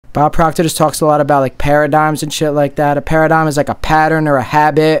Bob Proctor just talks a lot about like paradigms and shit like that. A paradigm is like a pattern or a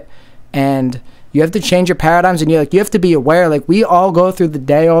habit, and you have to change your paradigms, and you have to be aware. Like, we all go through the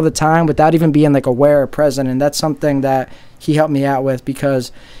day all the time without even being like aware or present, and that's something that he helped me out with,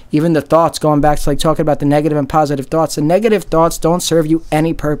 because even the thoughts, going back to like talking about the negative and positive thoughts, the negative thoughts don't serve you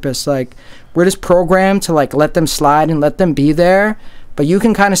any purpose. Like, we're just programmed to like let them slide and let them be there, but you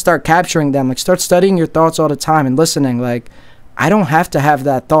can kind of start capturing them. Like, start studying your thoughts all the time and listening. Like, I don't have to have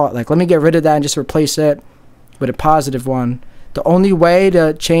that thought. Like, let me get rid of that and just replace it with a positive one. The only way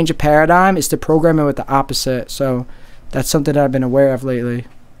to change a paradigm is to program it with the opposite. So that's something that I've been aware of lately.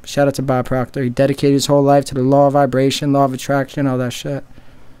 Shout out to Bob Proctor. He dedicated his whole life to the law of vibration, law of attraction, all that shit.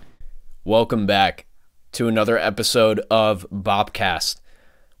 Welcome back to another episode of Bobcast,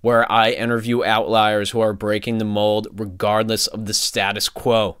 where I interview outliers who are breaking the mold regardless of the status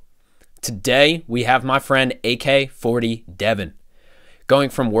quo. Today, we have my friend AK40Devin. Going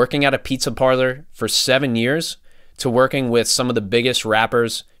from working at a pizza parlor for 7 years to working with some of the biggest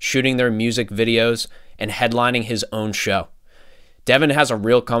rappers, shooting their music videos, and headlining his own show. Devin has a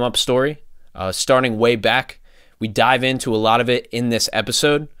real come-up story, starting way back. We dive into a lot of it in this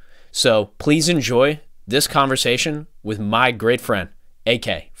episode, so please enjoy this conversation with my great friend,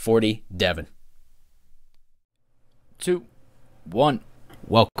 AK40Devin. 2, 1.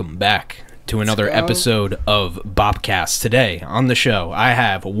 Welcome back to another episode of Bobcast. Today on the show, I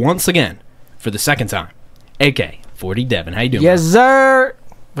have, once again, for the second time, AK40Devin. How you doing? Yes, sir.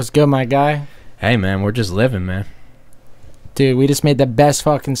 What's good, my guy? Hey, man, we're just living, man. Dude, we just made the best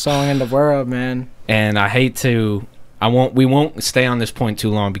fucking song in the world, man. And I hate to... we won't stay on this point too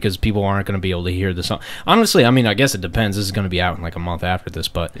long because people aren't going to be able to hear the song. Honestly, I mean, I guess it depends. This is going to be out in like a month after this,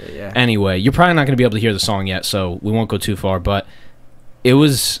 but anyway, you're probably not going to be able to hear the song yet, so we won't go too far, but it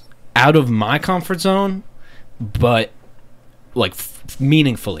was out of my comfort zone, but like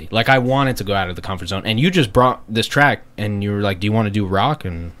meaningfully. Like, I wanted to go out of the comfort zone, and you just brought this track, and you were like, do you want to do rock?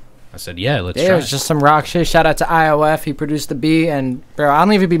 And I said, yeah, let's try it. Was just some rock shit. Shout out to IOF. He produced the beat, and bro, I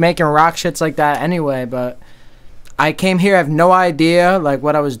don't even be making rock shits like that anyway, but I came here, I have no idea like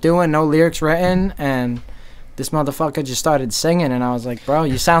what I was doing, no lyrics written, and this motherfucker just started singing, and I was like, bro,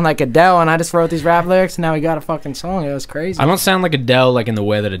 you sound like Adele, and I just wrote these rap lyrics, and now we got a fucking song. It was crazy. I don't sound like Adele like in the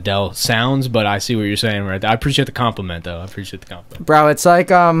way that Adele sounds, but I see what you're saying right there. I appreciate the compliment, though. I appreciate the compliment. Bro, it's like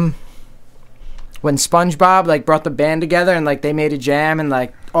when SpongeBob like brought the band together, and like they made a jam, and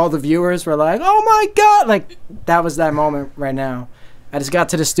like all the viewers were like, oh my god, like that was that moment right now. I just got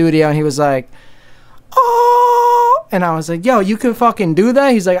to the studio, and he was like, oh, and I was like, yo, you can fucking do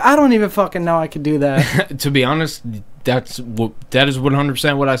that? He's like, I don't even fucking know I could do that. To be honest, that is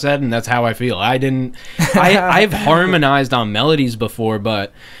 100% what I said, and that's how I feel. I've harmonized on melodies before,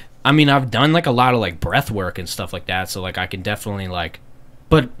 but I mean, I've done like a lot of like breath work and stuff like that, so like I can definitely like,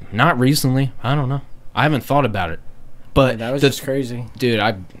 but not recently. I don't know. I haven't thought about it. But that was just crazy. Dude,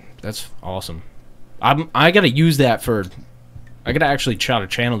 that's awesome. I gotta use that for, I gotta actually try to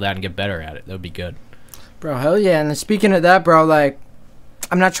channel that and get better at it. That would be good. Bro, hell yeah. And speaking of that, bro, like,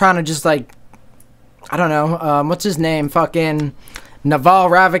 I'm not trying to just, like, I don't know, what's his name? Fucking Naval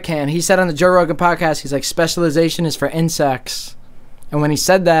Ravikant. He said on the Joe Rogan podcast, he's like, specialization is for insects. And when he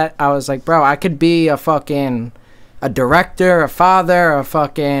said that, I was like, bro, I could be a director, a father,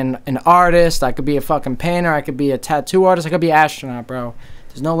 an artist. I could be a fucking painter. I could be a tattoo artist. I could be an astronaut, bro.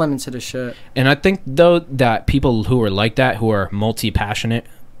 There's no limit to this shit. And I think, though, that people who are like that, who are multi-passionate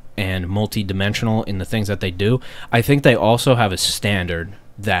and multi-dimensional in the things that they do, I think they also have a standard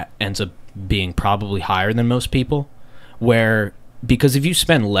that ends up being probably higher than most people, because if you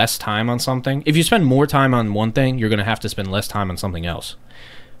spend less time on something, if you spend more time on one thing, you're going to have to spend less time on something else.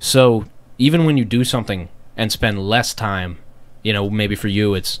 So even when you do something and spend less time, you know, maybe for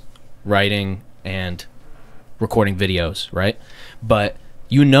you it's writing and recording videos, right? But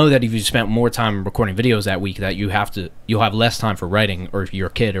you know that if you spent more time recording videos that week, that you'll have less time for writing, or your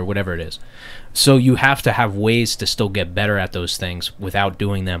kid, or whatever it is. So you have to have ways to still get better at those things without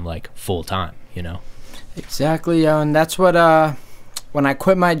doing them like full time, you know? Exactly, yo. And that's what when I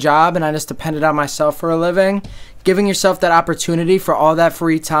quit my job and I just depended on myself for a living, giving yourself that opportunity for all that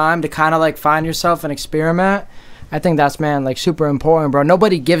free time to kind of like find yourself and experiment, I think that's, man, like super important, bro.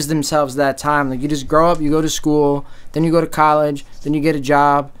 Nobody gives themselves that time. Like, you just grow up, you go to school, then you go to college, then you get a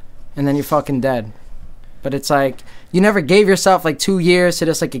job, and then you're fucking dead. But it's like, you never gave yourself like 2 years to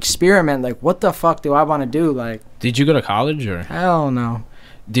just like experiment. Like, what the fuck do I want to do? Like, did you go to college, or? Hell no.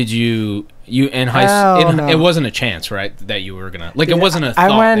 Did you in high school? No. It wasn't a chance, right? That you were gonna, like, dude, it wasn't a thought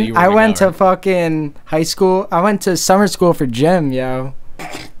that you were I went to right? fucking high school. I went to summer school for gym, yo.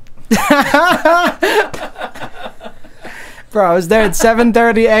 Bro, I was there at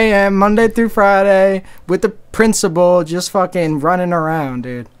 7:30 a.m. Monday through Friday with the principal, just fucking running around,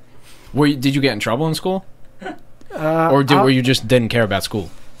 dude. Did you get in trouble in school? Were you just didn't care about school?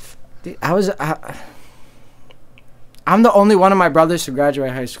 Dude, I'm the only one of my brothers to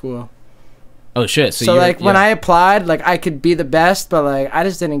graduate high school. Oh shit! So like when I applied, like I could be the best, but like I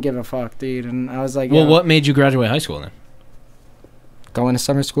just didn't give a fuck, dude. And I was like, well, what made you graduate high school then? Going to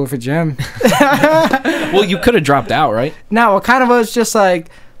summer school for gym. Well, you could have dropped out, right? No, it kind of was just like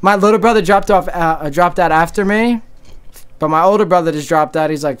my little brother dropped out after me, but my older brother just dropped out.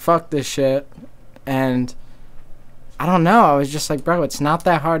 He's like, fuck this shit, and I don't know. I was just like, bro, it's not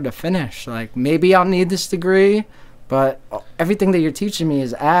that hard to finish. Like maybe I'll need this degree, but everything that you're teaching me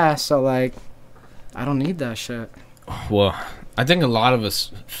is ass. So like, I don't need that shit. Well, I think a lot of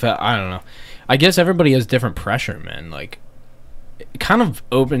us felt, I don't know. I guess everybody has different pressure, man. Like, it kind of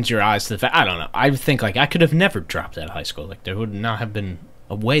opens your eyes to the fact, I don't know. I think, like, I could have never dropped out of high school. Like, there would not have been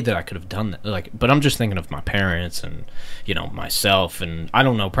a way that I could have done that. Like, but I'm just thinking of my parents and, you know, myself. And I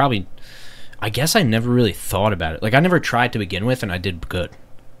don't know, probably, I guess I never really thought about it. Like, I never tried to begin with, and I did good.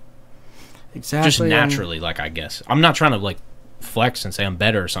 Exactly. Just naturally, like, I guess. I'm not trying to, like, flex and say I'm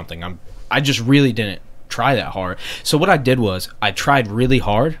better or something. I just really didn't try that hard. So what I did was I tried really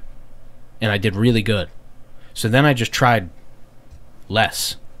hard and I did really good. So then I just tried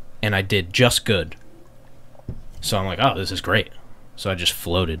less and I did just good. So I'm like, oh, this is great. So I just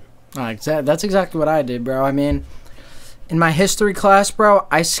floated. That's exactly what I did, bro. I mean, in my history class, bro,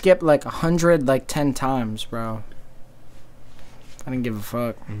 I skipped like 100 like 10 times, bro. I didn't give a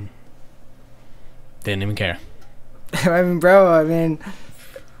fuck. Didn't even care. I mean, bro,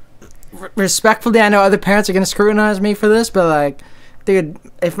 respectfully, I know other parents are gonna scrutinize me for this, but like, dude,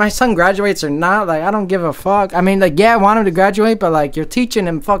 if my son graduates or not, like, I don't give a fuck. I mean, like, yeah, I want him to graduate, but like, you're teaching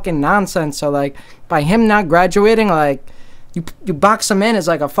him fucking nonsense. So like, by him not graduating, like, you box him in as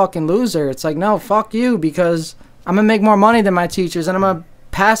like a fucking loser. It's like, no, fuck you, because I'm gonna make more money than my teachers, and I'm gonna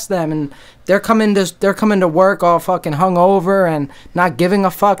pass them, and they're coming to work all fucking hungover and not giving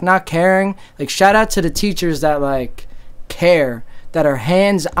a fuck, not caring. Like, shout out to the teachers that like care, that are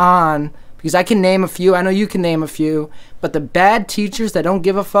hands-on, because I can name a few. I know you can name a few, but the bad teachers that don't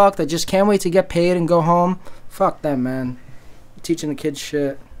give a fuck, that just can't wait to get paid and go home, fuck them, man. You're teaching the kids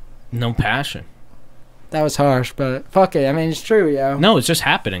shit. No passion. That was harsh, but fuck it. I mean, it's true, yo. No, it's just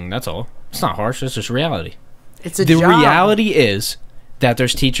happening. That's all. It's not harsh. It's just reality. It's a the job. reality is that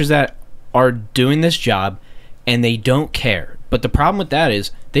there's teachers that are doing this job and they don't care. But the problem with that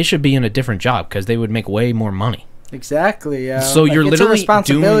is they should be in a different job because they would make way more money. Exactly, yeah. So like, you're it's literally a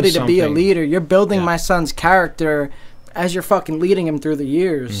responsibility doing to be a something. leader. You're building my son's character as you're fucking leading him through the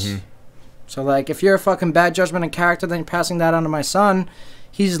years. So like, if you're a fucking bad judgment and character, then you're passing that on to my son.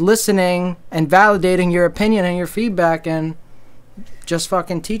 He's listening and validating your opinion and your feedback, and just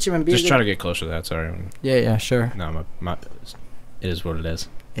fucking teach him and be. Just try to get closer to that. Sorry. Yeah, sure. No, it is what it is.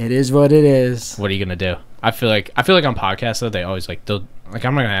 It is what it is. What are you gonna do? I feel like on podcasts though, they always like they'll like,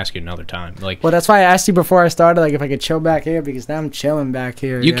 I'm not gonna ask you another time. Like, well, that's why I asked you before I started, like, if I could chill back here, because now I'm chilling back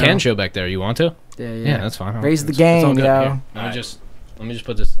here. You can chill back there. You want to? Yeah, that's fine. Raise the game, yo. Here, let me just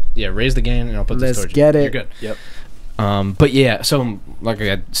put this. Yeah, raise the game, and I'll put this towards you. Let's get it. You're good. Yep. But yeah, so like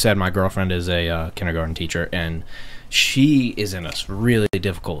I said, my girlfriend is a kindergarten teacher, and she is in a really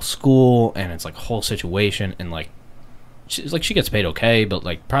difficult school, and it's like a whole situation, and like she gets paid okay, but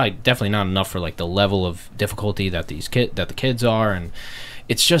like probably definitely not enough for like the level of difficulty that the kids are, and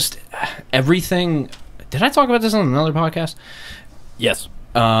it's just everything. Did I talk about this on another podcast? Yes.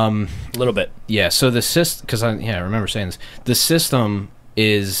 A little bit. Yeah. So the system, because I remember saying this. The system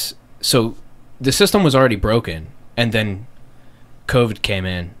was already broken, and then COVID came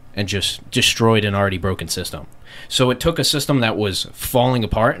in and just destroyed an already broken system. So it took a system that was falling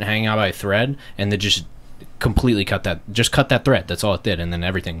apart and hanging out by a thread, and then just completely cut that thread. That's all it did, and then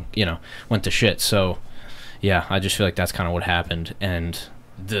everything went to shit. So yeah, I just feel like that's kind of what happened. And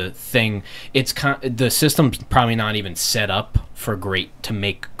the system's probably not even set up to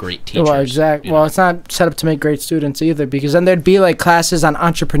make great teachers. Well, exactly. Well, it's not set up to make great students either, because then there'd be like classes on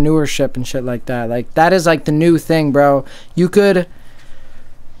entrepreneurship and shit like that. Like, that is like the new thing, bro. You could,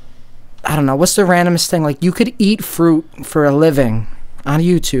 I don't know, what's the randomest thing? Like, you could eat fruit for a living on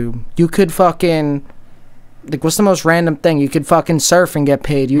YouTube. You could fucking, like, what's the most random thing? You could fucking surf and get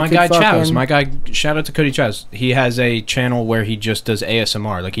paid. Shout out to Cody Chaz. He has a channel where he just does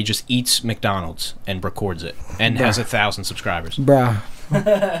ASMR. Like, he just eats McDonald's and records it, and has 1,000 subscribers. Bruh.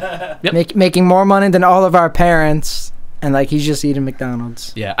 Yep. Making more money than all of our parents, and like he's just eating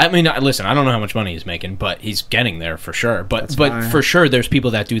McDonald's. Yeah, I mean, listen, I don't know how much money he's making, but he's getting there for sure. But That's but fine. for sure, there's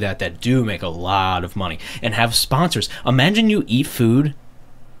people that do make a lot of money and have sponsors. Imagine you eat food.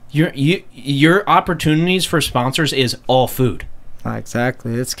 Your opportunities for sponsors is all food.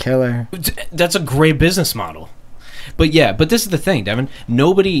 Exactly, it's killer. That's a great business model. But yeah, but this is the thing, Devin.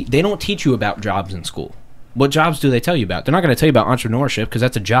 They don't teach you about jobs in school. What jobs do they tell you about? They're not going to tell you about entrepreneurship because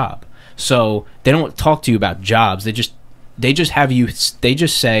that's a job. So they don't talk to you about jobs. They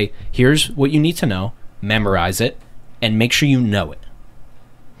just say, here's what you need to know, memorize it, and make sure you know it.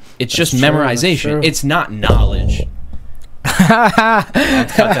 It's just memorization. It's not knowledge. Cut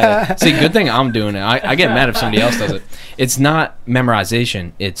that out. See, good thing I'm doing it. I get mad if somebody else does it. It's not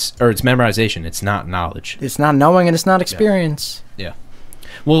memorization. It's memorization. It's not knowledge. It's not knowing and it's not experience. Yeah.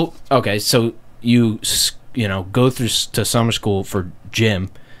 Well, okay. So you go through to summer school for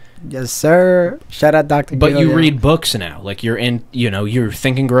gym. Yes, sir. Shout out Dr. But Gill, you read books now. Like you're in. You're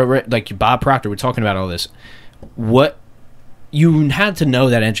thinking. Like Bob Proctor. We're talking about all this. What you had to know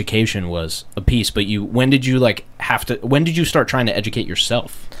that education was a piece. But when did you when did you start trying to educate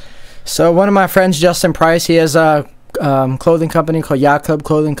yourself? So one of my friends, Justin Price, he has a clothing company called Yacht Club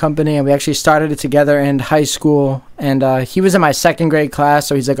Clothing Company, and we actually started it together in high school. And he was in my second grade class,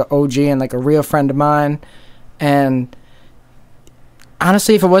 so he's like an OG and like a real friend of mine. And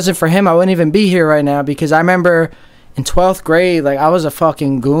honestly, if it wasn't for him, I wouldn't even be here right now, because I remember in 12th grade, like I was a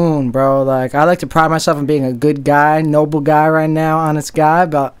fucking goon, bro. Like I like to pride myself on being a good guy, noble guy right now, honest guy,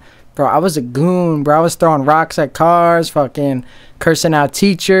 but bro, I was a goon, bro. I was throwing rocks at cars, fucking cursing out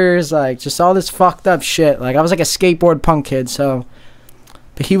teachers, like just all this fucked up shit. Like I was like a skateboard punk kid. So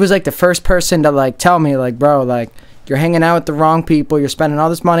but he was like the first person to like tell me, like, bro, like you're hanging out with the wrong people, you're spending all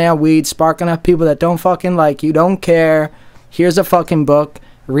this money on weed, sparking up people that don't fucking like you, don't care. Here's a fucking book,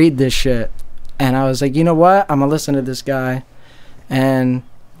 read this shit. And I was like, you know what, I'm gonna listen to this guy. And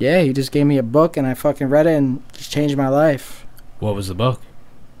yeah, he just gave me a book and I fucking read it and just changed my life. What was the book?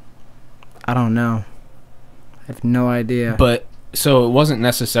 I don't know. I have no idea. But so it wasn't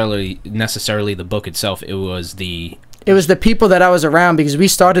necessarily the book itself. It was the people that I was around, because we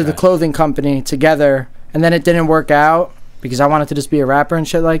started the clothing company together, and then it didn't work out because I wanted to just be a rapper and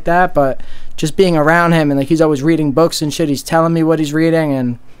shit like that. But just being around him, and like he's always reading books and shit. He's telling me what he's reading,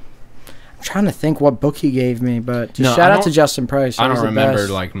 and I'm trying to think what book he gave me. But just shout out to Justin Price. I don't remember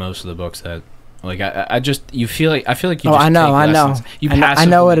like most of the books that. Like I just I feel like you just I know. I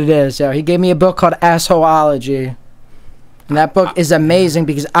know what it is. Yeah, he gave me a book called Assholeology, and that book is amazing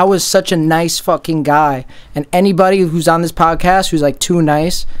because I was such a nice fucking guy. And anybody who's on this podcast who's like too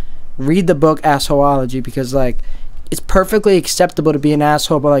nice, read the book Assholeology, because like it's perfectly acceptable to be an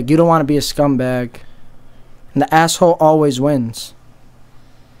asshole, but like you don't want to be a scumbag, and the asshole always wins.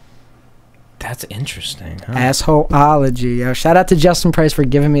 That's interesting. Huh? Assholeology. Yo, shout out to Justin Price for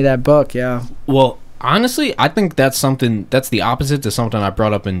giving me that book. Yeah. Well, honestly, I think that's the opposite to something I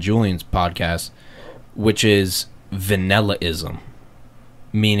brought up in Julian's podcast, which is vanillaism.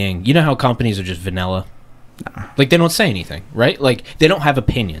 Meaning, you know how companies are just vanilla? Nah. Like they don't say anything, right? Like they don't have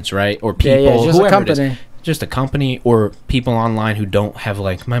opinions, right? Or people, yeah, just whoever a company. It is, just a company, or people online who don't have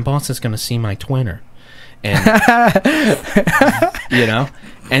like, my boss is going to see my Twitter. And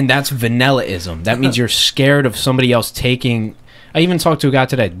and that's vanillaism. That means you're scared of somebody else taking. I even talked to a guy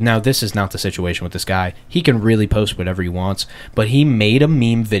today. Now, this is not the situation with this guy. He can really post whatever he wants, but he made a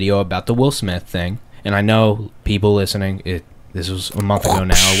meme video about the Will Smith thing. And I know people listening, this was a month ago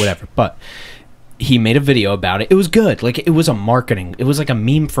now or whatever, but he made a video about it. It was good. Like, it was like a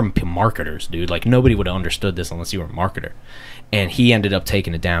meme from marketers, dude. Like, nobody would have understood this unless you were a marketer. And he ended up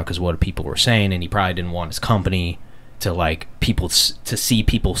taking it down because what people were saying, and he probably didn't want his company to like to see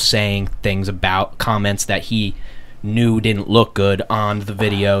people saying things about comments that he knew didn't look good on the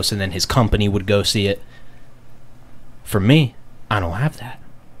video, so then his company would go see it. For me, I don't have that.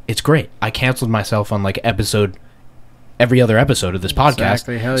 It's great. I canceled myself on like every other episode of this podcast.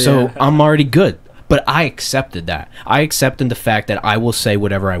 Exactly. Hell yeah. So I'm already good. But I accepted that. I accepted the fact that I will say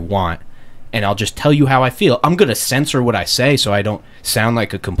whatever I want, and I'll just tell you how I feel. I'm going to censor what I say so I don't sound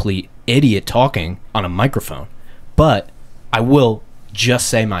like a complete idiot talking on a microphone. But I will just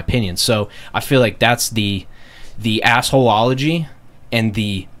say my opinion. So I feel like that's the assholeology and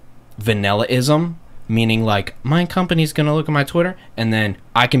the vanillaism, meaning like my company's going to look at my Twitter and then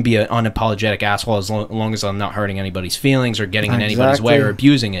I can be an unapologetic asshole as long as I'm not hurting anybody's feelings or getting in anybody's way or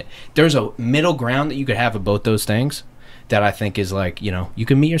abusing it. There's a middle ground that you could have of both those things that I think is like, you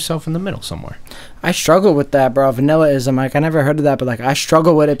can meet yourself in the middle somewhere. I struggle with that, bro. Vanillaism. Like, I never heard of that, but like I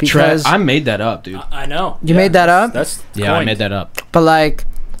struggle with it because I made that up, dude. I know. You made that up? That's yeah, coined. I made that up. But like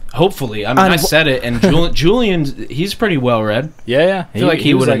Hopefully. I mean, I said it, and Julian's, he's pretty well read. Yeah. I feel like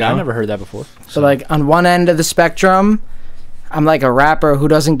he was would have like, I known. never heard that before. So like on one end of the spectrum, I'm like a rapper who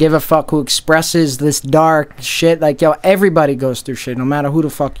doesn't give a fuck, who expresses this dark shit. Like, yo, everybody goes through shit, no matter who the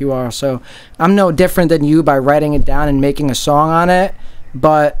fuck you are. So I'm no different than you by writing it down and making a song on it.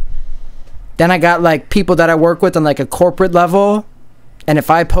 But then I got like people that I work with on like a corporate level, and if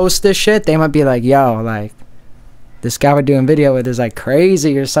I post this shit, they might be like, yo, like, this guy we're doing video with is like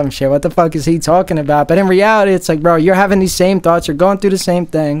crazy or some shit. What the fuck is he talking about? But in reality, it's like, bro, you're having these same thoughts. You're going through the same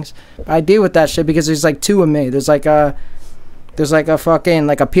things. I deal with that shit because there's like two of me. There's like a fucking,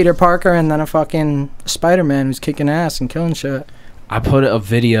 like a Peter Parker and then a fucking Spider-Man who's kicking ass and killing shit. I put a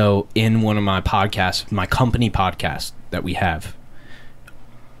video in one of my podcasts, my company podcast that we have.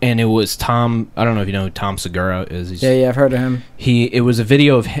 And it was Tom. I don't know if you know who Tom Segura is. Yeah, I've heard of him. It was a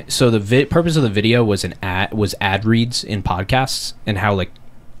video of. So the purpose of the video was ad reads in podcasts and how like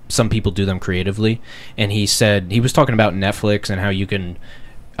some people do them creatively. And he said he was talking about Netflix and how you can,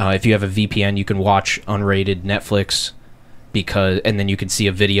 if you have a VPN, you can watch unrated Netflix and then you can see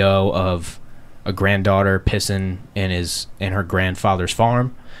a video of a granddaughter pissing in her grandfather's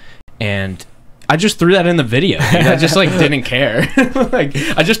farm, and I just threw that in the video. Dude. I just like didn't care. Like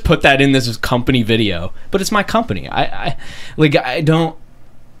I just put that in this company video, but it's my company. I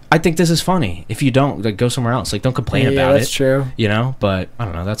think this is funny. If you don't, like, go somewhere else. Like, don't complain about it. That's true. You know, but I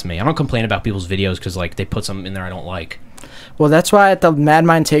don't know. That's me. I don't complain about people's videos because like they put something in there I don't like. Well, that's why at the Mad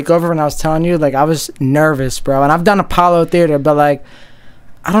Mind Takeover, when I was telling you, like, I was nervous, bro. And I've done Apollo Theater, but like,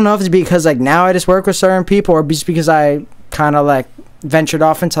 I don't know if it's because like now I just work with certain people, or just because I kind of like ventured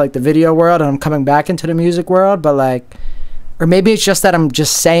off into like the video world and I'm coming back into the music world, but like, or maybe it's just that I'm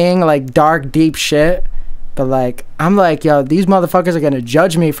just saying like dark, deep shit, but like, I'm like, yo, these motherfuckers are gonna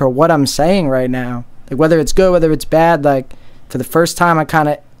judge me for what I'm saying right now, like whether it's good, whether it's bad. Like for the first time I kind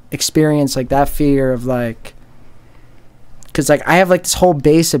of experienced like that fear of like, because like I have like this whole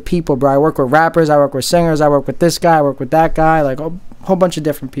base of people, bro. I work with rappers, I work with singers, I work with this guy, I work with that guy, like a whole bunch of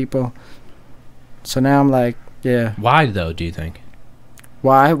different people. So now I'm like, yeah. Why though, do you think?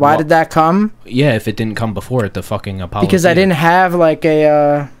 Why did that come? Yeah, if it didn't come before at the fucking Apollo Because Theater. I didn't have like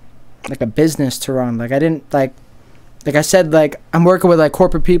a business to run. Like I didn't like I said, like I'm working with like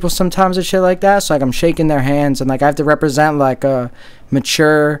corporate people sometimes and shit like that. So like I'm shaking their hands and like I have to represent like a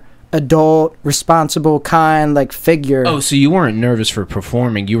mature, adult, responsible kind like figure. Oh, so you weren't nervous for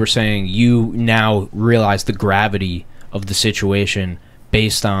performing. You were saying you now realize the gravity of the situation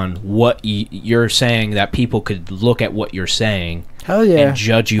based on what you're saying, that people could look at what you're saying. Hell yeah. And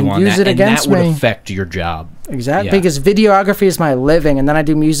judge you and on use that, it and against that would me. affect your job. Exactly, Yeah. because videography is my living, and then I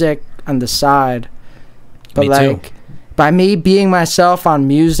do music on the side. But Me like, too. by me being myself on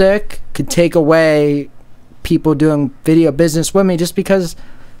music could take away people doing video business with me just because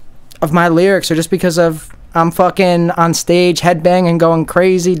of my lyrics, or just because of I'm fucking on stage headbanging, going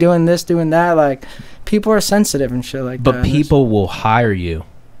crazy, doing this, doing that. Like, people are sensitive and shit like that. But people will hire you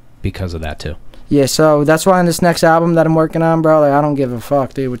because of that too. Yeah, so that's why on this next album that I'm working on, bro, like I don't give a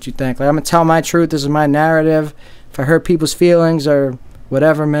fuck, dude, what you think. Like I'm gonna tell my truth. This is my narrative. If I hurt people's feelings or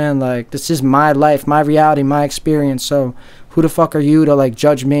whatever, man, like this is my life, my reality, my experience. So who the fuck are you to like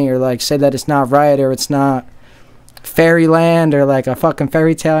judge me or like say that it's not right or it's not fairyland or like a fucking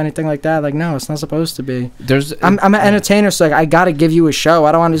fairy tale, anything like that? Like, no, it's not supposed to be. I'm an entertainer, so like I gotta give you a show.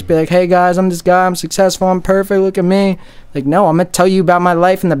 I don't want to just be like, hey guys, I'm this guy, I'm successful, I'm perfect, look at me. Like, no, I'm gonna tell you about my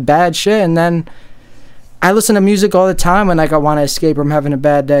life and the bad shit. And then I listen to music all the time when like I want to escape from having a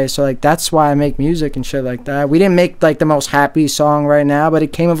bad day. So like that's why I make music and shit like that. We didn't make like the most happy song right now, but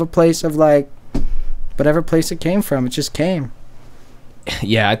it came of a place of like whatever place it came from, it just came.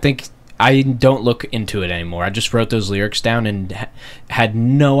 Yeah, I think I don't look into it anymore. I just wrote those lyrics down and had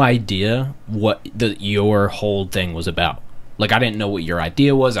no idea what your whole thing was about. Like, I didn't know what your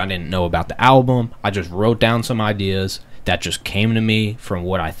idea was. I didn't know about the album. I just wrote down some ideas that just came to me from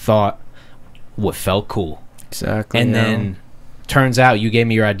what I thought, what felt cool. Exactly. And then turns out you gave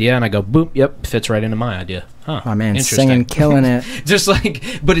me your idea and I go, boop, yep, fits right into my idea. Huh. Oh man, interesting. singing, killing it. Just like,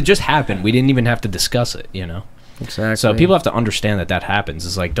 but it just happened. We didn't even have to discuss it, you know? Exactly. So people have to understand that happens.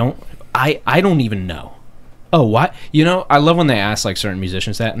 It's like, I don't even know. Oh, what? You know, I love when they ask like certain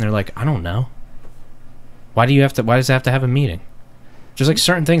musicians that and they're like, I don't know. Why does it have to have a meeting? Just like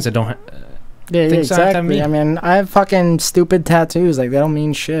certain things that don't yeah, exactly. I mean, I have fucking stupid tattoos. Like, they don't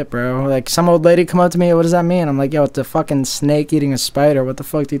mean shit, bro. Like, some old lady come up to me, what does that mean? I'm like, yo, it's a fucking snake eating a spider. What the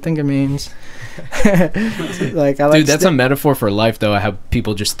fuck do you think it means? Like, dude, that's a metaphor for life, though. How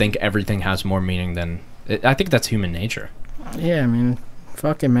people just think everything has more meaning than... I think that's human nature. Yeah, I mean,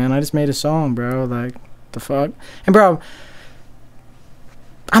 fuck it, man. I just made a song, bro. Like, the fuck? And, bro,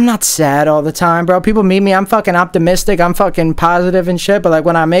 I'm not sad all the time, bro. People meet me, I'm fucking optimistic, I'm fucking positive and shit, but like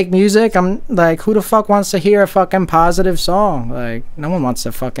when I make music, I'm like, who the fuck wants to hear a fucking positive song? Like, no one wants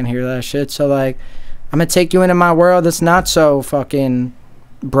to fucking hear that shit. So like, I'm gonna take you into my world that's not so fucking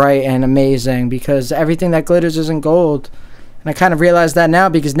bright and amazing, because everything that glitters isn't gold. And I kind of realize that now,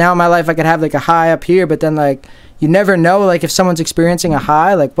 because now in my life I could have like a high up here, but then like you never know, like if someone's experiencing a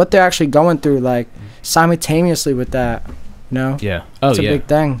high, like what they're actually going through like simultaneously with that, you know? Yeah. It's a big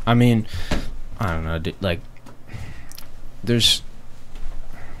thing. I mean, I don't know, like there's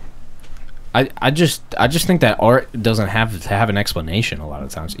I just think that art doesn't have to have an explanation a lot of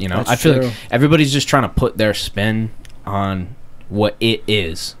times, you know? That's I feel true. like everybody's just trying to put their spin on what it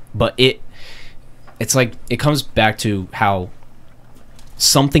is, but it's like it comes back to how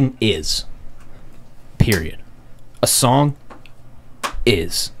something is, period. A song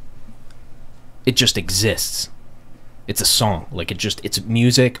is, it just exists. It's a song. Like it's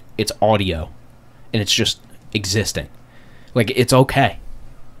music, it's audio, and it's just existing. Like it's okay.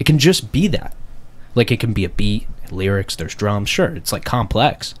 It can just be that. Like it can be a beat, lyrics, there's drums. Sure, it's like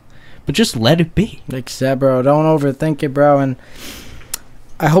complex, but just let it be. Like I said, bro, don't overthink it, bro. And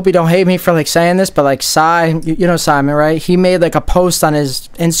I hope you don't hate me for like saying this, but like you know Simon, right? He made like a post on his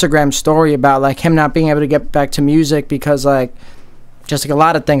Instagram story about like him not being able to get back to music because like just like a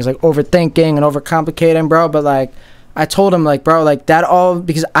lot of things, like overthinking and overcomplicating, bro. But like I told him, like, bro, like that all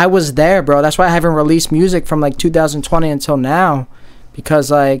because I was there, bro. That's why I haven't released music from like 2020 until now,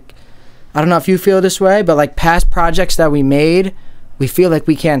 because like I don't know if you feel this way, but like past projects that we made, we feel like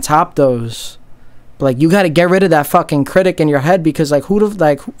we can't top those. But like you got to get rid of that fucking critic in your head, because like who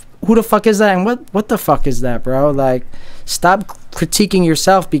the fuck is that, and what the fuck is that, bro? Like stop critiquing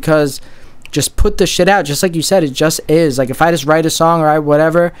yourself, because just put the shit out. Just like you said, it just is. Like if I just write a song or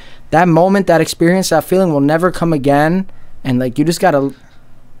whatever, that moment, that experience, that feeling will never come again. And like you just gotta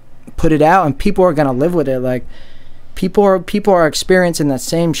put it out, and people are gonna live with it. Like people are experiencing that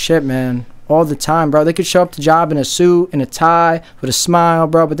same shit, man, all the time, bro. They could show up to job in a suit, in a tie, with a smile,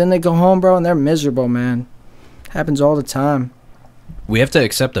 bro, but then they go home, bro, and they're miserable, man. Happens all the time. We have to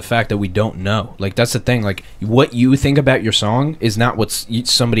accept the fact that we don't know. Like that's the thing. Like what you think about your song is not what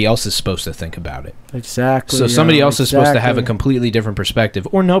somebody else is supposed to think about it. Exactly. So somebody else is supposed to have a completely different perspective,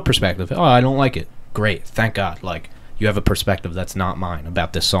 or no perspective. Oh, I don't like it. Great, thank God. Like you have a perspective that's not mine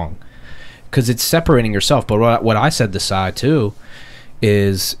about this song, because it's separating yourself. But what I said to Sai too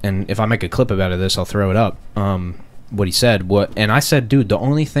is, and if I make a clip about this, I'll throw it up. What he said, and I said, dude, the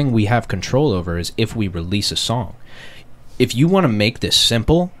only thing we have control over is if we release a song. If you want to make this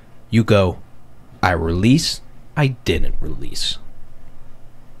simple, you go, I release, I didn't release.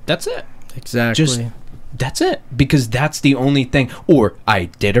 That's it. Exactly. That's it. Because that's the only thing. Or I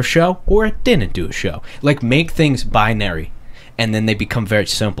did a show, or I didn't do a show. Like, make things binary, and then they become very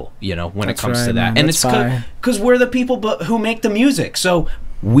simple, you know, when it comes to that. Man. And That's it's because we're the people who make the music. So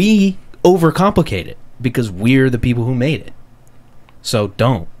we overcomplicate it, because we're the people who made it. So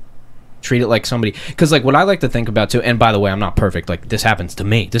don't. Treat it like somebody, because like what I like to think about too, and by the way, I'm not perfect. Like this happens to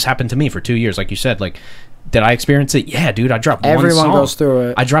me. This happened to me for 2 years. Like you said, like did I experience it? Yeah, dude. I dropped one song. Everyone goes through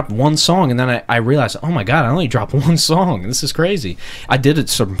it. I dropped one song, and then I realized, oh my God, I only dropped one song. This is crazy. I did it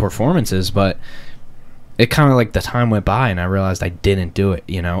some performances, but it kind of like the time went by, and I realized I didn't do it,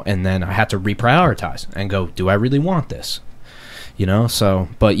 you know. And then I had to reprioritize and go, do I really want this? You know. So,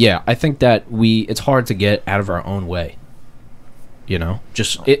 but yeah, I think that it's hard to get out of our own way. You know,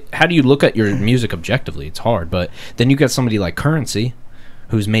 how do you look at your music objectively? It's hard, but then you got somebody like Currency,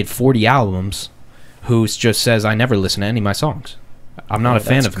 who's made 40 albums, who just says, I never listen to any of my songs. I'm not a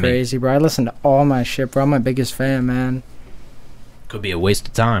fan of me. That's crazy, bro. I listen to all my shit, bro. I'm my biggest fan, man. Could be a waste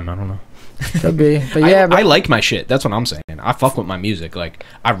of time. I don't know. Could be, but yeah, I like my shit. That's what I'm saying. I fuck with my music. Like,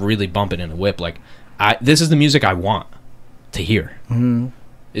 I really bump it in a whip. Like, this is the music I want to hear. Mm-hmm.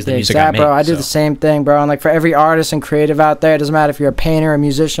 Is the music I make, bro. I do the same thing, bro. And like for every artist and creative out there, it doesn't matter if you're a painter, a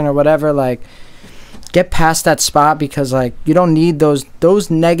musician, or whatever. Like, get past that spot, because like you don't need those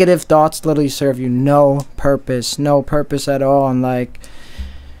negative thoughts. Literally serve you no purpose at all. And like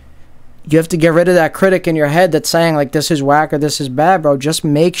you have to get rid of that critic in your head that's saying like this is whack or this is bad, bro. Just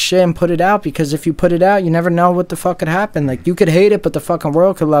make shit and put it out, because if you put it out, you never know what the fuck could happen. Like you could hate it, but the fucking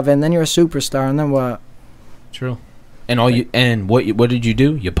world could love it, and then you're a superstar. And then what? True. And what did you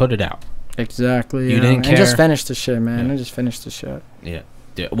do? You put it out. Exactly. You didn't care. And just finish the shit, man. Yeah. And just finish the shit. Yeah.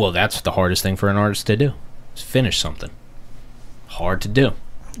 Well, that's the hardest thing for an artist to do. Is finish something. Hard to do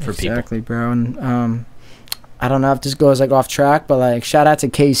for people. Exactly, bro. And I don't know if this goes like off track, but like shout out to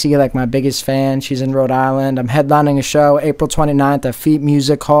Casey, like my biggest fan. She's in Rhode Island. I'm headlining a show April 29th at Feet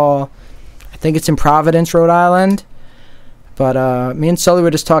Music Hall. I think it's in Providence, Rhode Island. But me and Sully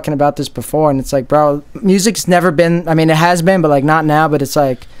were just talking about this before, and it's like, bro, music's never been, I mean, it has been, but like not now, but it's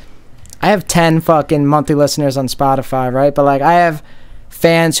like, I have 10 fucking monthly listeners on Spotify, right? But like I have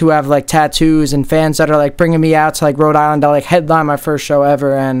fans who have like tattoos and fans that are like bringing me out to like Rhode Island to like headline my first show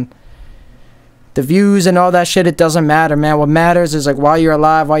ever, and the views and all that shit, it doesn't matter, man. What matters is like while you're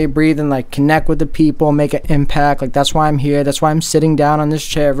alive, while you're breathing, like connect with the people, make an impact. Like that's why I'm here. That's why I'm sitting down on this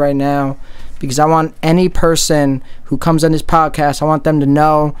chair right now, because I want any person who comes on this podcast, I want them to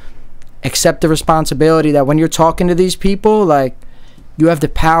know, accept the responsibility that when you're talking to these people, like you have the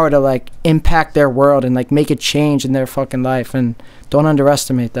power to like impact their world and like make a change in their fucking life, and don't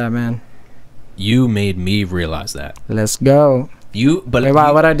underestimate that, man. You made me realize that. Let's go.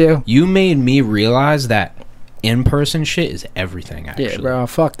 What'd I do? You made me realize that in-person shit is everything, actually. Yeah, bro.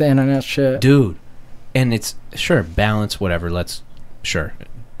 Fuck the internet shit. Dude. And it's, sure, balance, whatever. Sure,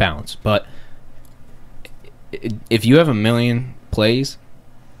 balance. But if you have 1 million plays,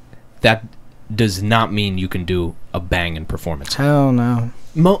 that does not mean you can do a banging performance. Hell no.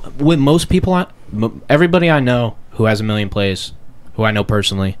 With most people, everybody I know who has 1 million plays, who I know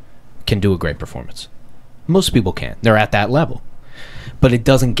personally, can do a great performance. Most people can. They're at that level. But it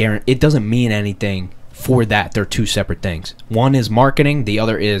doesn't mean anything for that. They're two separate things. One is marketing, the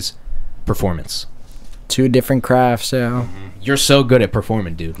other is performance. Two different crafts, yeah. You're so good at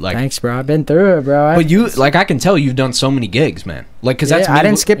performing, dude. Like, thanks, bro. I've been through it, bro. But you, like, I can tell you've done so many gigs, man. Like, cause that's I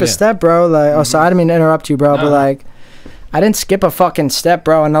didn't skip a step, bro. Like, oh, sorry, I didn't mean to interrupt you, bro. But like, I didn't skip a fucking step,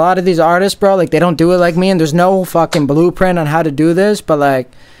 bro. And a lot of these artists, bro, like, they don't do it like me, and there's no fucking blueprint on how to do this. But like,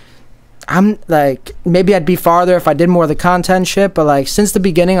 I'm like, maybe I'd be farther if I did more of the content shit, but like since the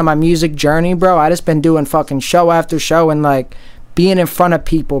beginning of my music journey, bro, I just been doing fucking show after show and like being in front of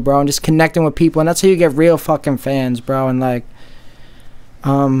people, bro, and just connecting with people, and that's how you get real fucking fans, bro. And like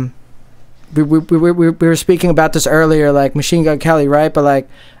we were speaking about this earlier, like Machine Gun Kelly, right? But like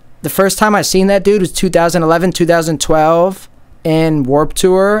the first time I seen that dude was 2011 2012 in Warped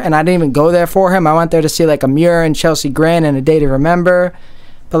Tour, and I didn't even go there for him. I went there to see like Amir and Chelsea Grin and A Day to Remember.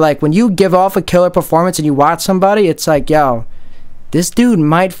 But like when you give off a killer performance and you watch somebody, it's like, yo, this dude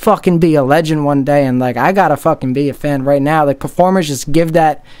might fucking be a legend one day, and like I gotta fucking be a fan right now. Like performers just give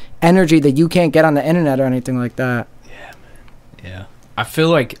that energy that you can't get on the internet or anything like that. Yeah, man. Yeah. I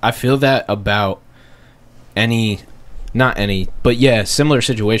feel that about but yeah, similar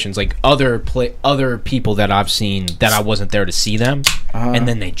situations, like other people that I've seen that I wasn't there to see them, and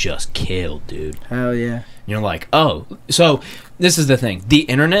then they just killed, dude. Hell yeah. You're like, oh, so this is the thing. The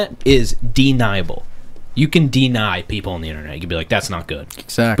internet is deniable. You can deny people on the internet. You can be like, that's not good.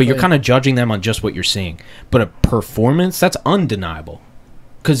 Exactly. But you're kind of judging them on just what you're seeing. But a performance, that's undeniable.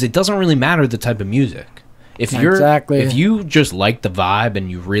 Because it doesn't really matter the type of music. If you just like the vibe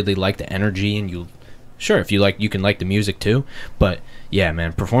and you really like the energy and you, sure, if you like, you can like the music too. But yeah,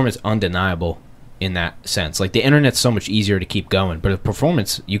 man, performance undeniable in that sense. Like the internet's so much easier to keep going. But a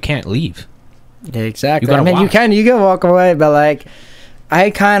performance, you can't leave. Yeah, exactly. I mean, you can walk away, but like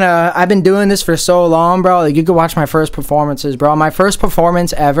I've been doing this for so long, bro. Like you could watch my first performances, bro. My first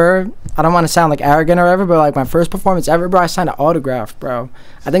performance ever, I don't want to sound like arrogant or whatever, but like my first performance ever, bro, I signed an autograph, bro.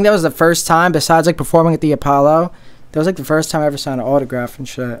 I think that was the first time, besides like performing at the Apollo, that was like the first time I ever signed an autograph and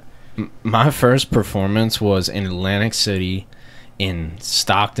shit. My first performance was in Atlantic City, in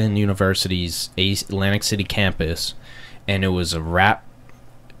Stockton University's Atlantic City campus, and it was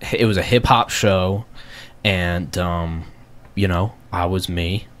a hip-hop show, and you know, I was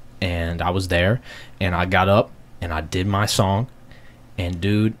me, and I was there, and I got up and I did my song, and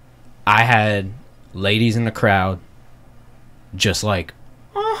dude, I had ladies in the crowd just like,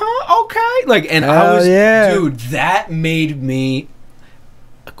 okay, like, and I was, dude, that made me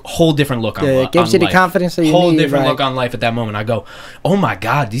a whole different look on life. It gives you the confidence that you need. Whole different look on life at that moment. I go, oh my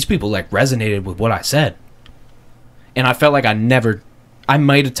god, these people like resonated with what I said, and I felt like I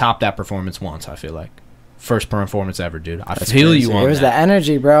might have topped that performance once. I feel like first performance ever, dude. That's feel crazy. You on. It was the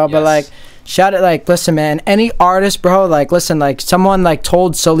energy, bro. Yes. But like, shout it. Like, listen, man. Any artist, bro. Like, listen. Like, someone like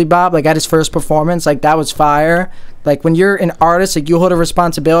told Sully Bob like at his first performance, like that was fire. Like when you're an artist, like you hold a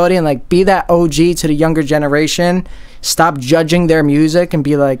responsibility and like be that OG to the younger generation. Stop judging their music and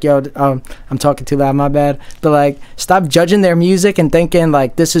be like, yo, I'm talking too loud, my bad. But like, stop judging their music and thinking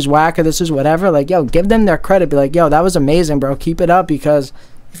like this is whack or this is whatever. Like, yo, give them their credit. Be like, yo, that was amazing, bro. Keep it up, because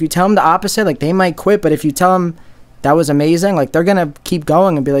if you tell them the opposite, like they might quit. But if you tell them that was amazing, like they're gonna keep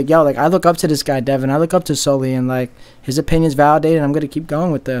going and be like, yo, like I look up to this guy Devin, I look up to Sully, and like his opinion's validated, and I'm gonna keep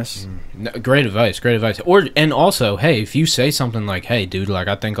going with this. No, great advice. And also, hey, if you say something like, hey dude, like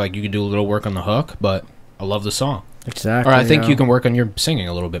I think like you could do a little work on the hook, but I love the song, exactly, or I think you can work on your singing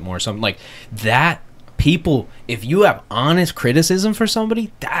a little bit more, or something like that, people, if you have honest criticism for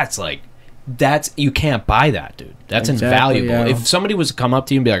somebody, that's you can't buy that, dude. That's Exactly, invaluable. yeah. If somebody was to come up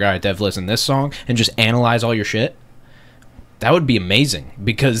to you and be like, all right, Dev, listen, this song, and just analyze all your shit, that would be amazing,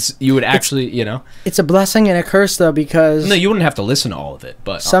 because you would actually, you know. It's a blessing and a curse, though, because No, you wouldn't have to listen to all of it,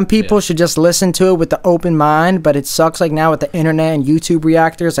 but some people should just listen to it with the open mind, but it sucks, like, now with the internet and YouTube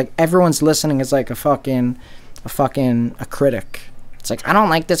reactors, like, everyone's listening is like a critic. It's like, I don't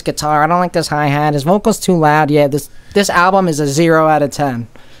like this guitar, I don't like this hi-hat, his vocal's too loud. Yeah, this album is a 0 out of 10.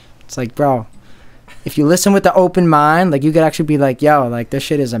 It's like, bro, if you listen with the open mind, like, you could actually be like, yo, like, this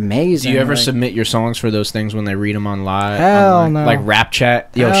shit is amazing. Do you ever like, submit your songs for those things when they read them on live? Hell no. Like Rap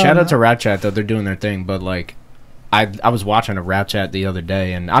Chat. Yo, Hell shout no. out to Rap Chat, though. They're doing their thing. But, like, I was watching a Rap Chat the other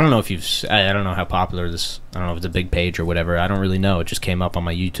day, and I don't know if I don't know how popular this, I don't know if it's a big page or whatever. I don't really know. It just came up on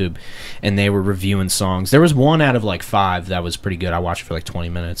my YouTube, and they were reviewing songs. There was one out of, like, 5 that was pretty good. I watched it for, like, 20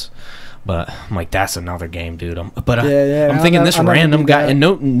 minutes. But I'm like, that's another game, dude. I'm thinking this random guy, and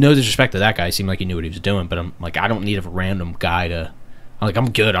no disrespect to that guy, he seemed like he knew what he was doing, but I'm like, I don't need a random guy to, I'm like,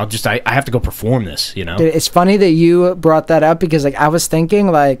 I'm good. I have to go perform this, you know? Dude, it's funny that you brought that up, because, like, I was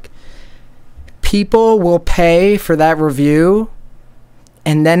thinking, like, people will pay for that review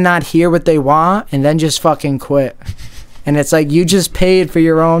and then not hear what they want and then just fucking quit. And it's like, you just paid for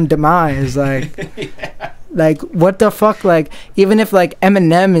your own demise. Like, Yeah. like, what the fuck? Like, even if, like,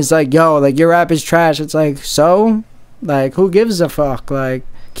 Eminem is like, yo, like, your rap is trash, it's like, so? Like, who gives a fuck? Like,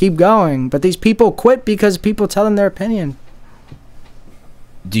 keep going. But these people quit because people tell them their opinion.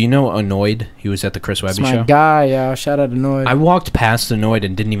 Do you know Annoyed? He was at the Chris It's Webby my show. guy, yo. Shout out to Noid. I walked past Annoyed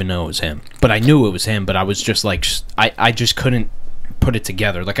and didn't even know it was him. But I knew it was him, but I was just like, I just couldn't put it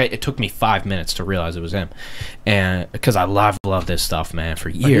together. Like, it took me 5 minutes to realize it was him. And because I love this stuff, man, for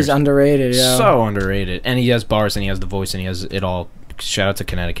years. He's underrated, yo. So underrated. And he has bars, and he has the voice, and he has it all. Shout out to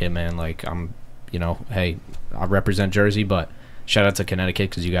Connecticut, man. Like, I'm, you know, hey, I represent Jersey, but shout out to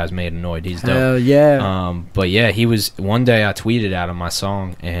Connecticut, because you guys made Annoyed. He's dope. Hell yeah. But yeah, he was, one day I tweeted at him my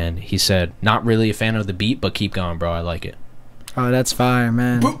song, and he said, not really a fan of the beat, but keep going, bro. I like it. Oh, that's fire,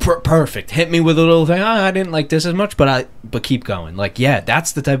 man. Perfect. Hit me with a little thing. Oh, I didn't like this as much, but keep going. Like, yeah,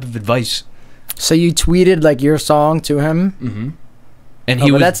 that's the type of advice. So you tweeted, like, your song to him? Mm-hmm. And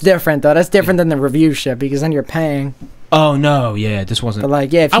But that's different, though. That's different than the review shit, because then you're paying. Oh no, yeah, this wasn't. But,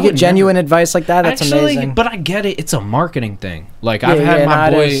 like, yeah, if you get genuine advice like that, that's Actually, amazing. But I get it. It's a marketing thing. Like, Yeah, I've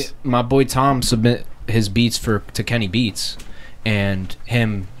had yeah, my boy Tom submit his beats to Kenny Beats, and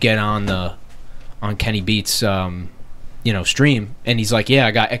him get on Kenny Beats stream, and he's like, yeah,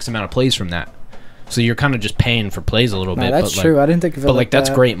 I got X amount of plays from that. So you're kind of just paying for plays a little bit. That's but true. Like, I didn't think of it. but like that's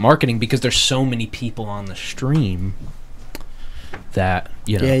that. great marketing, because there's so many people on the stream that,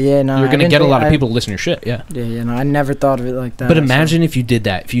 you know, Yeah, no, you're I gonna didn't get a think- lot of people to listen to your shit. Yeah. Yeah, no, I never thought of it like that. But imagine if you did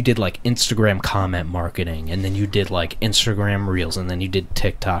that. If you did, like, Instagram comment marketing, and then you did, like, Instagram Reels, and then you did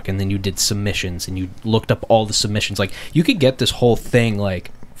TikTok, and then you did submissions, and you looked up all the submissions. Like, you could get this whole thing,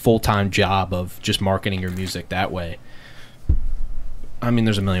 like, full-time job of just marketing your music that way. I mean,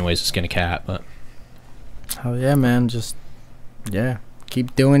 there's a million ways to skin a cat, but... Oh, yeah, man. Just, yeah.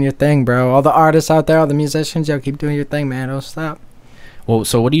 Keep doing your thing, bro. All the artists out there, all the musicians, yo, keep doing your thing, man. Don't stop. Well,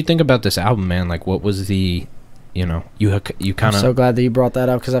 so what do you think about this album, man? Like, what was the... You know, you kind I'm so of... glad that you brought that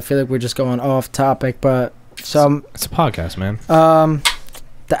up, because I feel like we're just going off topic, but... So, It's a podcast, man.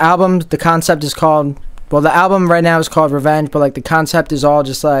 the album, the concept is called... Well, the album right now is called Revenge, but, like, the concept is all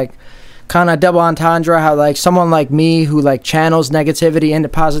just, like, kind of double entendre, how, like, someone like me who, like, channels negativity into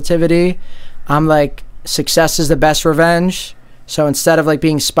positivity, I'm, like, success is the best revenge. So instead of, like,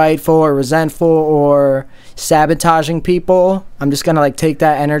 being spiteful or resentful or sabotaging people, I'm just gonna, like, take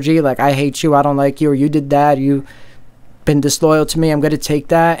that energy, like, I hate you, I don't like you, or you did that, you've been disloyal to me, I'm gonna take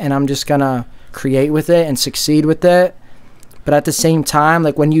that and I'm just gonna create with it and succeed with it. But at the same time,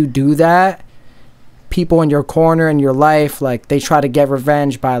 like, when you do that, people in your corner in your life, like, they try to get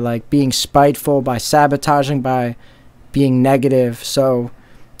revenge by, like, being spiteful, by sabotaging, by being negative. So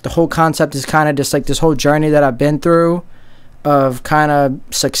the whole concept is kind of just, like, this whole journey that I've been through of kind of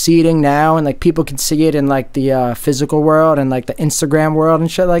succeeding now, and, like, people can see it in, like, the physical world and, like, the Instagram world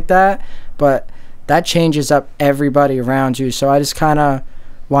and shit like that, but that changes up everybody around you. So I just kind of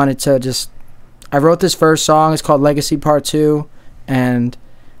wanted to just, I wrote this first song, it's called Legacy Part 2, and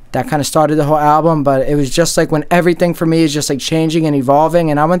that kind of started the whole album. But it was just like when everything for me is just, like, changing and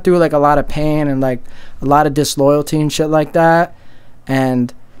evolving, and I went through, like, a lot of pain and, like, a lot of disloyalty and shit like that.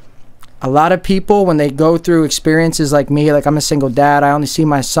 And a lot of people, when they go through experiences like me, like, I'm a single dad, I only see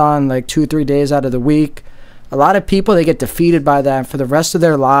my son like 2-3 days out of the week. A lot of people, they get defeated by that, and for the rest of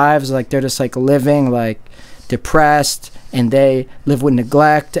their lives, like, they're just, like, living, like, depressed and they live with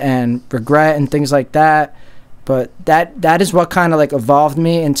neglect and regret and things like that. But that is what kind of like evolved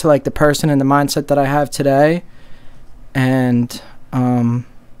me into like the person and the mindset that I have today. And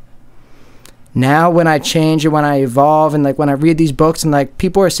now when I change and when I evolve and like when I read these books and like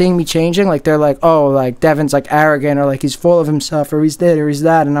people are seeing me changing, like they're like, oh, like Devin's like arrogant or like he's full of himself or he's this or he's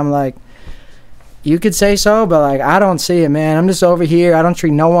that. And I'm like, you could say so, but like I don't see it, man. I'm just over here. I don't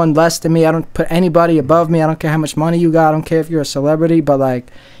treat no one less than me. I don't put anybody above me. I don't care how much money you got. I don't care if you're a celebrity. But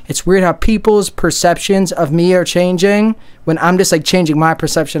like it's weird how people's perceptions of me are changing when I'm just like changing my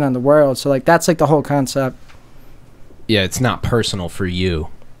perception on the world. So like that's like the whole concept. Yeah, it's not personal for you,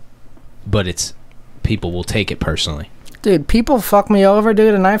 but it's people will take it personally. Dude, people fuck me over,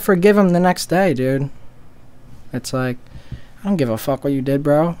 dude, and I forgive them the next day, dude. It's like, I don't give a fuck what you did,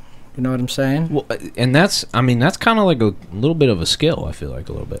 bro. You know what I'm saying? Well, and that's, I mean, that's kind of like a little bit of a skill, I feel like,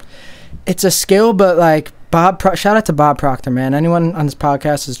 a little bit. It's a skill, but like, shout out to Bob Proctor, man. Anyone on this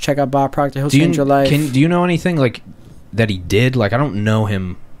podcast is check out Bob Proctor. He'll change your life. Do you know anything, like, that he did? Like, I don't know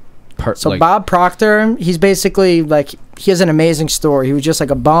him. So Bob Proctor, he's basically like, he has an amazing story. He was just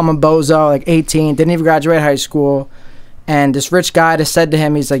like a bum and bozo, like 18, didn't even graduate high school. And this rich guy just said to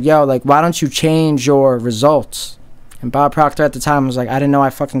him, he's like, yo, like, why don't you change your results? And Bob Proctor at the time was like, I didn't know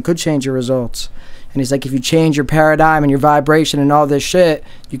I fucking could change your results. And he's like, if you change your paradigm and your vibration and all this shit,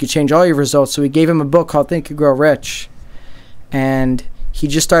 you could change all your results. So he gave him a book called Think and Grow Rich. And he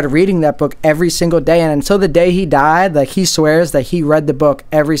just started reading that book every single day. And until the day he died, like he swears that he read the book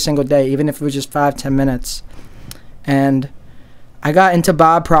every single day, even if it was just 5-10 minutes. And I got into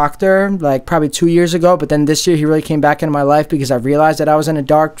Bob Proctor like probably 2 years ago, but then this year he really came back into my life because I realized that I was in a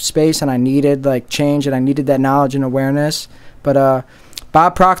dark space and I needed like change and I needed that knowledge and awareness. But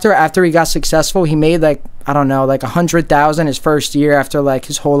Bob Proctor, after he got successful, he made like, I don't know, like 100,000 his first year after like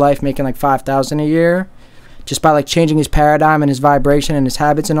his whole life making like 5,000 a year, just by like changing his paradigm and his vibration and his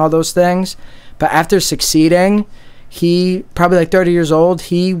habits and all those things. But after succeeding, he, probably like 30 years old,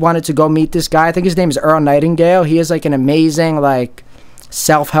 he wanted to go meet this guy. I think his name is Earl Nightingale. He has like an amazing like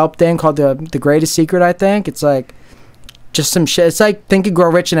self-help thing called the Greatest Secret, I think. It's like just some shit. It's like Think and Grow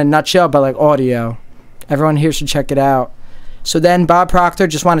Rich in a nutshell, but like audio. Everyone here should check it out. So then Bob Proctor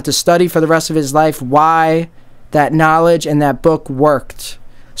just wanted to study for the rest of his life why that knowledge and that book worked.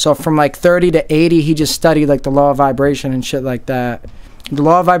 So from like 30 to 80, he just studied like the law of vibration and shit like that. The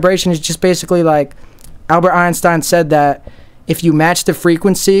law of vibration is just basically like, Albert Einstein said that if you match the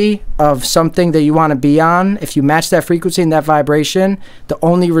frequency of something that you want to be on, if you match that frequency and that vibration, the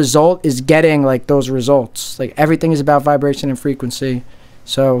only result is getting like those results. Like everything is about vibration and frequency.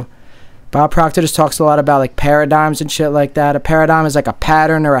 So Bob Proctor just talks a lot about like paradigms and shit like that. A paradigm is like a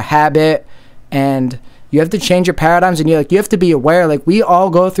pattern or a habit, and you have to change your paradigms, and you have to be aware. Like we all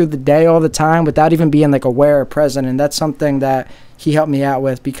go through the day all the time without even being like aware or present, and that's something that he helped me out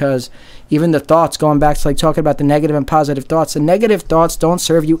with, because even the thoughts, going back to like talking about the negative and positive thoughts, the negative thoughts don't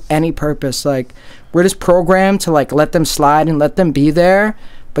serve you any purpose. Like we're just programmed to like let them slide and let them be there,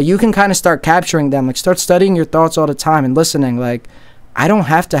 but you can kind of start capturing them. Like start studying your thoughts all the time and listening. Like I don't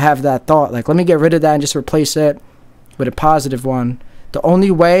have to have that thought. Like let me get rid of that and just replace it with a positive one. The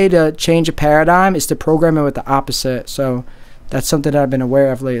only way to change a paradigm is to program it with the opposite. So that's something that I've been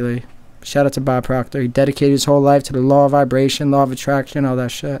aware of lately. Shout out to Bob Proctor. He dedicated his whole life to the law of vibration, law of attraction, all that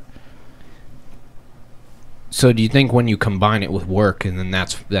shit. So do you think when you combine it with work, and then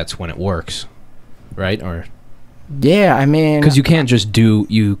that's when it works, right? Or yeah, I mean, because you can't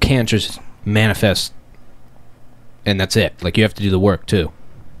just manifest and that's it. Like you have to do the work too.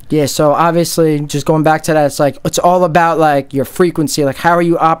 Yeah, so obviously, just going back to that, it's like it's all about like your frequency. Like how are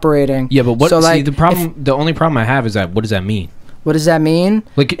you operating? Yeah, but what? So, see, like, the only problem I have is that what does that mean? What does that mean?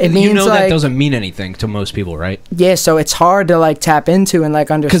 Like it means, you know, like, that doesn't mean anything to most people, right? Yeah, so it's hard to like tap into and like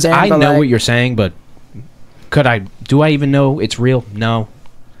understand. Because I know like, what you're saying, but do I even know it's real? No.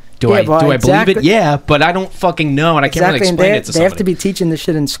 Do I believe it? Yeah, but I don't fucking know, and I can't really explain it to somebody. They have to be teaching this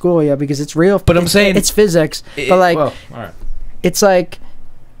shit in school, yeah, because it's real. But I'm saying it's physics. But like, well, all right. It's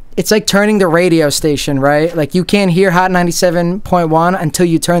like turning the radio station, right? Like you can't hear Hot 97.1 until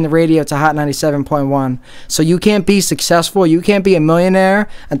you turn the radio to Hot 97.1. So you can't be successful, you can't be a millionaire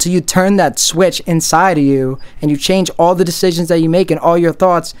until you turn that switch inside of you and you change all the decisions that you make and all your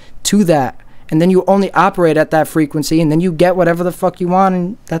thoughts to that. And then you only operate at that frequency, and then you get whatever the fuck you want,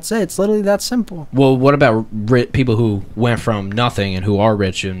 and that's it. It's literally that simple. Well, what about people who went from nothing and who are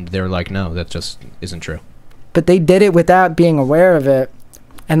rich, and they're like, no, that just isn't true? But they did it without being aware of it.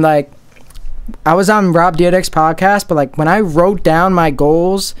 And like, I was on Rob Dyrdek's podcast, but like when I wrote down my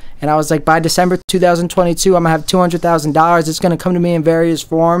goals and I was like, by December 2022, I'm gonna have $200,000. It's gonna come to me in various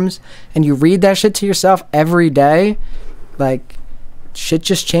forms. And you read that shit to yourself every day, like shit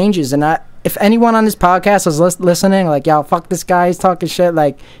just changes. And if anyone on this podcast is listening, like, yo, fuck this guy, he's talking shit,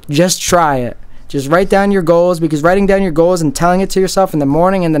 like, just try it. Just write down your goals, because writing down your goals and telling it to yourself in the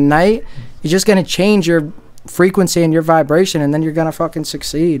morning and the night is just gonna change your frequency and your vibration, and then you're gonna fucking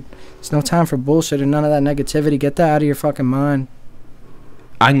succeed. It's no time for bullshit and none of that negativity. Get that out of your fucking mind.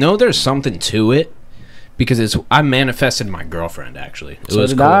 I know there's something to it, because I manifested my girlfriend, actually. So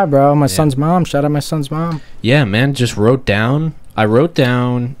did I, bro. My son's mom. Shout out my son's mom. Yeah, man. Just I wrote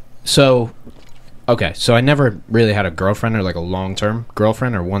down. So, okay. So I never really had a girlfriend, or like a long-term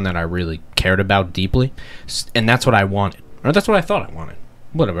girlfriend, or one that I really cared about deeply. And that's what I wanted. Or that's what I thought I wanted.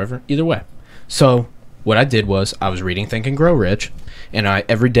 Whatever. Either way. So what I did was I was reading Think and Grow Rich. And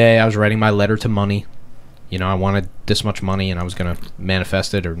every day I was writing my letter to money. You know, I wanted this much money, and I was going to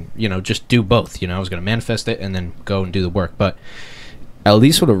manifest it, or, you know, just do both. You know, I was going to manifest it and then go and do the work. But at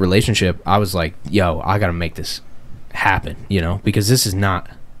least with a relationship, I was like, yo, I got to make this happen, you know, because this is not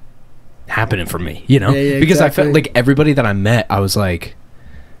happening for me, you know? Yeah, because exactly. I felt like everybody that I met, I was like,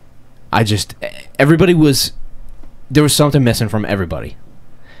 there was something missing from everybody.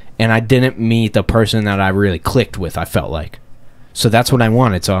 And I didn't meet the person that I really clicked with, I felt like. So that's what I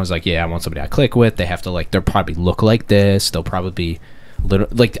wanted. So I was like, yeah, I want somebody I click with. They have to, like, they'll probably look like this. They'll probably be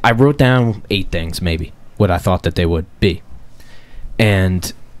like, I wrote down 8 things, maybe, what I thought that they would be.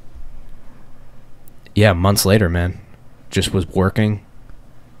 And yeah, months later, man, just was working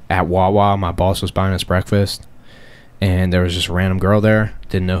at Wawa. My boss was buying us breakfast, and there was just a random girl there.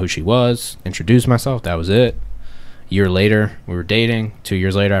 Didn't know who she was. Introduced myself. That was it. A year later, we were dating. 2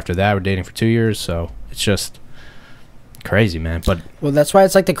 years later after that, we're dating for 2 years. So it's just crazy, man. But well, that's why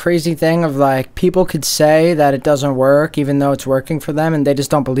it's like the crazy thing of, like, people could say that it doesn't work even though it's working for them, and they just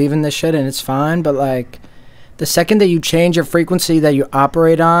don't believe in this shit, and it's fine. But like, the second that you change your frequency that you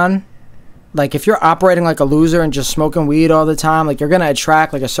operate on, like, if you're operating like a loser and just smoking weed all the time, like, you're gonna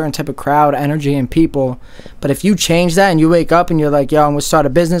attract like a certain type of crowd, energy, and people. But if you change that and you wake up and you're like, yo, I'm gonna start a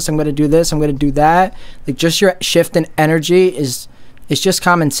business, I'm gonna do this, I'm gonna do that, like, just your shift in energy it's just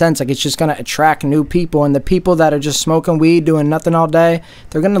common sense. Like, it's just gonna attract new people, and the people that are just smoking weed, doing nothing all day,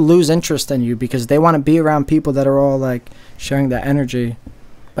 they're gonna lose interest in you, because they want to be around people that are all like sharing that energy.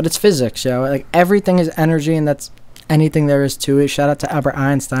 But it's physics, yo. Like, everything is energy, and that's anything there is to it. Shout out to Albert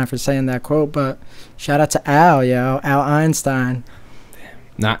Einstein for saying that quote, but shout out to Al, yo. Al Einstein.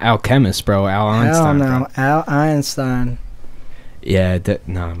 not alchemist, bro. Al Einstein. Hell no. Bro. Al Einstein. Yeah,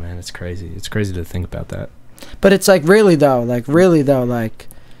 no, man, it's crazy. It's crazy to think about that. But it's like, really though, like,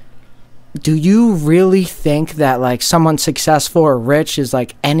 do you really think that, like, someone successful or rich is,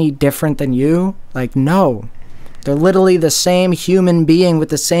 like, any different than you? Like, no. They're literally the same human being with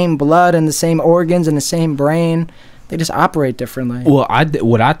the same blood and the same organs and the same brain. They just operate differently. Well,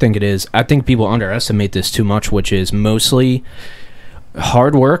 what I think it is, I think people underestimate this too much, which is mostly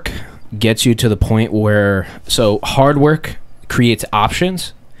hard work gets you to the point where, so hard work creates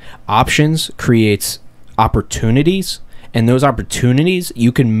options. Options creates opportunities, and those opportunities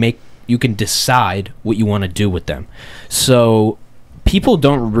you can decide what you want to do with them. So people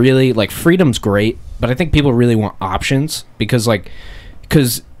don't really, like, freedom's great, but I think people really want options, because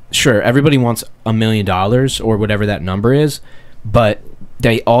sure, everybody wants $1 million or whatever that number is, but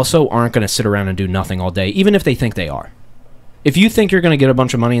they also aren't going to sit around and do nothing all day, even if they think they are. If you think you're going to get a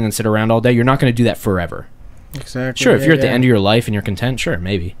bunch of money and then sit around all day, you're not going to do that forever. Exactly. Sure, if you're at the end of your life and you're content, sure,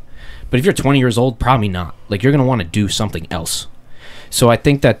 maybe. But if you're 20 years old, probably not. Like, you're going to want to do something else. So I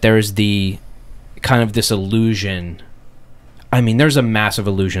think that there's the kind of this illusion. I mean, there's a massive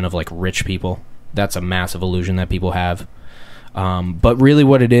illusion of, like, rich people. That's a massive illusion that people have. But really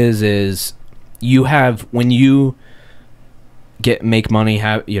what it is you have, when you make money,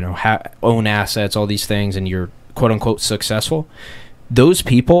 own assets, all these things, and you're quote unquote successful, those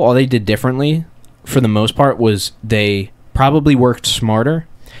people, all they did differently for the most part was they probably worked smarter.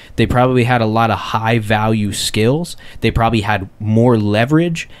 They probably had a lot of high value skills. They probably had more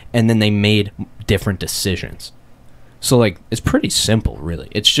leverage, and then they made different decisions. So, like, it's pretty simple, really.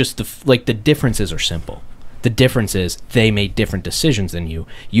 It's just the differences are simple. The difference is they made different decisions than you.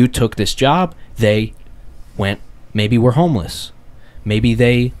 You took this job. They maybe were homeless. Maybe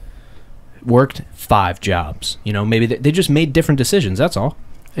they worked 5 jobs. Maybe they just made different decisions. That's all.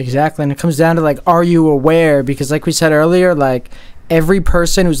 Exactly. And it comes down to, like, are you aware? Because like we said earlier, like, every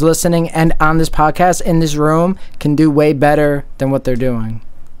person who's listening and on this podcast in this room can do way better than what they're doing.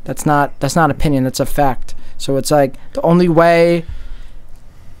 That's not opinion. That's a fact. So it's like the only way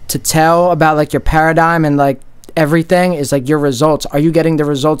to tell about like your paradigm and like everything is like your results. Are you getting the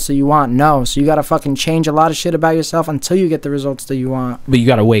results that you want? No. So you gotta fucking change a lot of shit about yourself until you get the results that you want. But you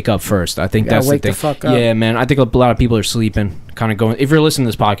gotta wake up first. I think that's wake the thing. The fuck up. Yeah, man. I think a lot of people are sleeping, kind of going. If you're listening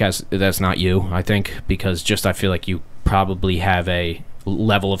to this podcast, that's not you. I think because just I feel like you probably have a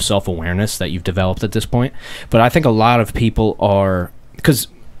level of self-awareness that you've developed at this point. But I think a lot of people are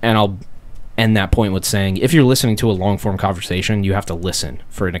and I'll end that point with saying, if you're listening to a long-form conversation, you have to listen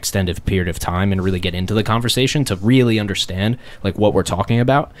for an extended period of time and really get into the conversation to really understand like what we're talking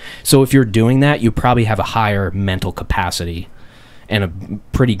about. So if you're doing that, you probably have a higher mental capacity and a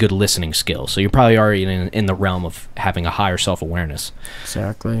pretty good listening skill. So you're probably already in the realm of having a higher self-awareness.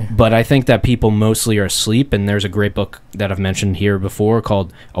 Exactly. But I think that people mostly are asleep, and there's a great book that I've mentioned here before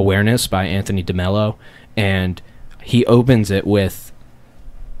called Awareness by Anthony DeMello, and he opens it with,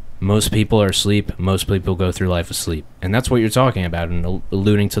 most people are asleep, most people go through life asleep. And that's what you're talking about, and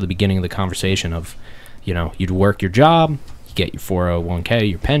alluding to the beginning of the conversation of, you know, you'd work your job, you get your 401k,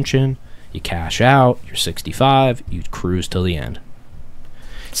 your pension, you cash out, you're 65, you cruise till the end.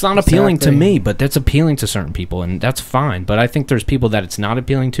 It's not appealing to me, but that's appealing to certain people, and that's fine. But I think there's people that it's not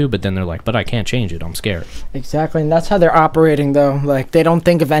appealing to, but then they're like, but I can't change it, I'm scared. Exactly, and that's how they're operating, though. Like, they don't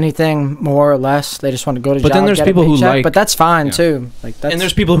think of anything more or less. They just want to go to job, then there's get people a who paycheck, like, but that's fine, too. Like, that's, and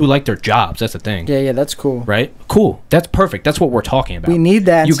there's people who like their jobs, that's the thing. Yeah, that's cool. Right? Cool. That's perfect. That's what we're talking about. We need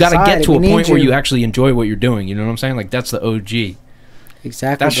that in You got to get to society. a point where you actually enjoy what you're doing, you know what I'm saying? Like, that's the OG.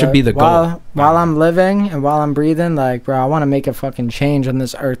 Exactly. That should be the goal. While I'm living and while I'm breathing, like, bro, I want to make a fucking change on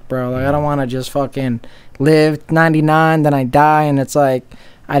this earth, bro. Like, I don't want to just fucking live 99, then I die, and it's like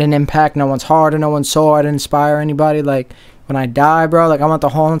I didn't impact no one's heart or no one's soul. I didn't inspire anybody. Like, when I die, bro, like, I want the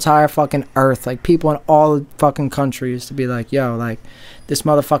whole entire fucking earth, like, people in all the fucking countries to be like, yo, like, this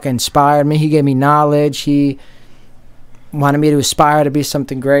motherfucker inspired me. He gave me knowledge. He wanted me to aspire to be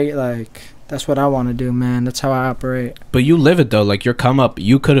something great. Like, that's what I want to do, man. That's how I operate. But you live it, though. Like, your come up,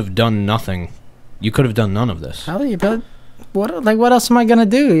 you could have done nothing. You could have done none of this. Hell yeah, but what else am I gonna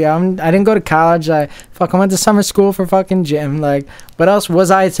do? Yeah, I didn't go to college. I went to summer school for fucking gym. Like, what else was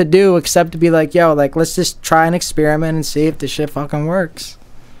I to do except to be like, yo, like, let's just try an experiment and see if this shit fucking works.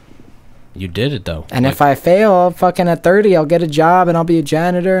 You did it, though. And like, if I fail, fucking at 30, I'll get a job and I'll be a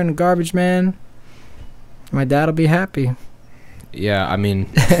janitor and a garbage man. My dad'll be happy. Yeah, I mean,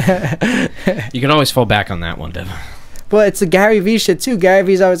 you can always fall back on that one, Devin. But it's the Gary Vee shit, too. Gary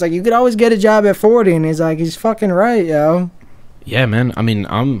Vee's always like, you could always get a job at 40. And he's like, he's fucking right, yo. Yeah, man. I mean,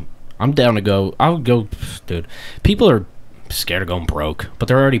 I'm down to go. I would go, dude. People are scared of going broke, but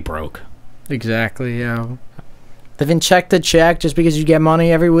they're already broke. Exactly, yo. Living check to check just because you get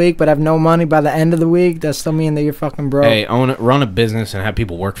money every week but have no money by the end of the week, that still mean that you're fucking broke. Hey, run a business and have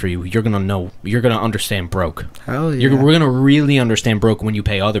people work for you. You're gonna understand broke. Hell yeah. We're gonna really understand broke when you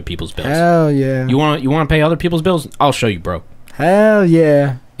pay other people's bills. Hell yeah. You wanna pay other people's bills? I'll show you broke. Hell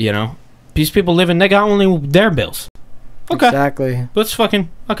yeah. You know, these people living, they got only their bills. Okay. Exactly. Let's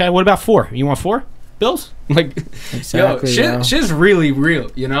fucking What about 4? You want 4 bills? Like, exactly. Shit's really real.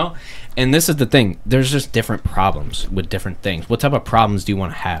 You know. And this is the thing. There's just different problems with different things. What type of problems do you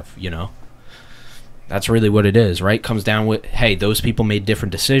want to have, you know? That's really what it is, right? Comes down with, hey, those people made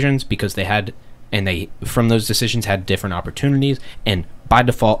different decisions because they from those decisions had different opportunities, and by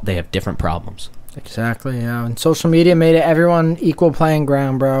default, they have different problems. Exactly, yeah. And social media made it everyone equal playing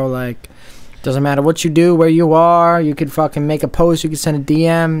ground, bro. Like, doesn't matter what you do, where you are. You could fucking make a post. You could send a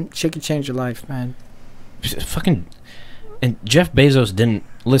DM. Shit could change your life, man. Fucking... And Jeff Bezos didn't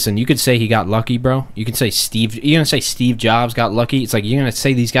listen. You could say he got lucky, bro. You can say you're gonna say Steve Jobs got lucky. It's like you're gonna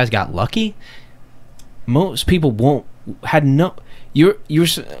say these guys got lucky. Most people won't had no. You're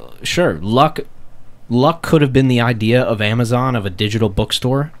sure luck could have been the idea of Amazon, of a digital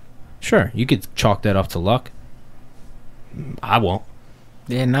bookstore. Sure, you could chalk that up to luck. I won't.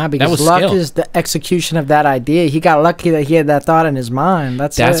 Yeah, nah, because luck is the execution of that idea. He got lucky that he had that thought in his mind.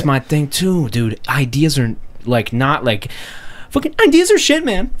 That's my thing too, dude. Ideas are. Like, not like fucking ideas are shit,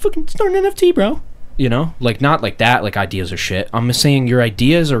 man. Fucking start an NFT, bro. You know, like, not like that. Like, ideas are shit. I'm saying your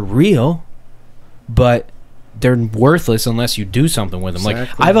ideas are real, but they're worthless unless you do something with them.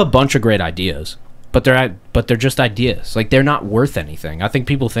 Exactly. Like, I have a bunch of great ideas, but they're just ideas. Like, they're not worth anything. I think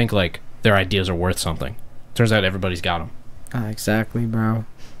people think like their ideas are worth something. Turns out everybody's got them. Exactly, bro.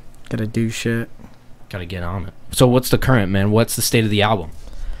 Gotta do shit. Gotta get on it. So, what's the current, man? What's the state of the album?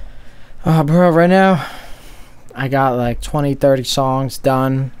 Bro, right now, I got like 20, 30 songs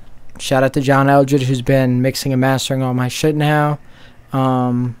done. Shout out to John Eldred, who's been mixing and mastering all my shit now.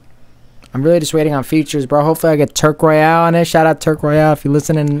 I'm really just waiting on features, bro. Hopefully I get Turk Royale on it. Shout out Turk Royale if you're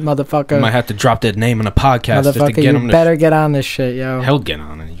listening, motherfucker. I might have to drop that name on a podcast just to get him. You better get on this shit, yo. Hell, get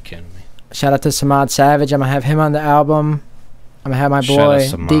on it. Are you kidding me? Shout out to Samad Savage. I'm gonna have him on the album. I'm gonna have my boy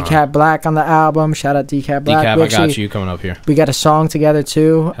Decap Black on the album. Shout out Decap Black. Decap, I got you coming up here. We got a song together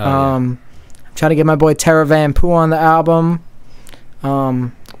too. I'm trying to get my boy Terra Van Poo on the album.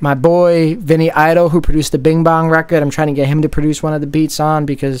 My boy Vinny Idol, who produced the Bing Bong record, I'm trying to get him to produce one of the beats on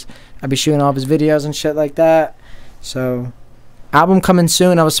because I'll be shooting all of his videos and shit like that. So, album coming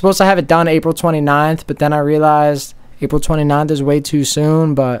soon. I was supposed to have it done April 29th, but then I realized April 29th is way too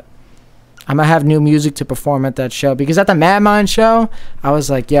soon, but I'm going to have new music to perform at that show. Because at the Mad Mind show, I was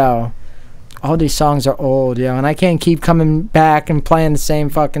like, yo, all these songs are old, yo, and I can't keep coming back and playing the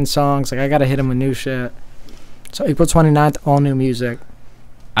same fucking songs. Like, I got to hit them with new shit. So, April 29th, all new music.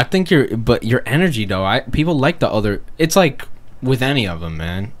 I think your energy though, people like the other. It's like with any of them,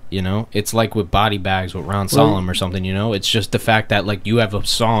 man. You know, it's like with Body Bags with Ron Solomon or something. You know, it's just the fact that like you have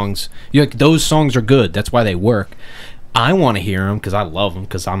songs. You like those songs are good. That's why they work. I want to hear them because I love them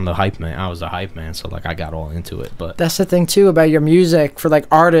because I'm the hype man. I was the hype man, so like I got all into it. But that's the thing too about your music for like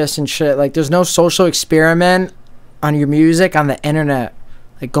artists and shit. Like, there's no social experiment on your music on the internet.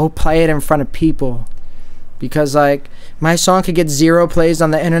 Like, go play it in front of people. Because, like, my song could get 0 plays on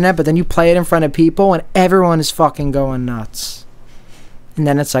the internet, but then you play it in front of people and everyone is fucking going nuts. And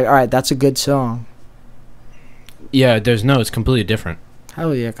then it's like, all right, that's a good song. Yeah, it's completely different.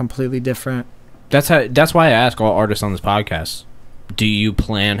 Hell yeah, completely different. That's why I ask all artists on this podcast, do you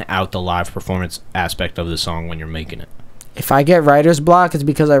plan out the live performance aspect of the song when you're making it? If I get writer's block, it's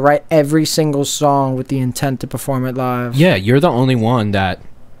because I write every single song with the intent to perform it live. Yeah, you're the only one that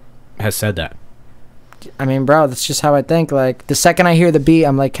has said that. I mean, bro, that's just how I think. Like, the second I hear the beat,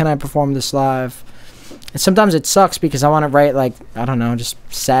 I'm like, can I perform this live? And sometimes it sucks because I want to write, like, I don't know, just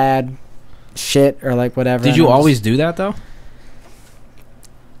sad shit or, like, whatever. Did you always do that, though?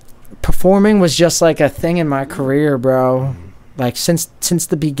 Performing was just, like, a thing in my career, bro. Like, since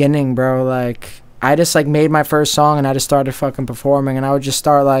the beginning, bro. Like, I just, like, made my first song and I just started fucking performing. And I would just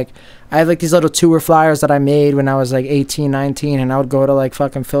start, like, I had, like, these little tour flyers that I made when I was, like, 18, 19. And I would go to, like,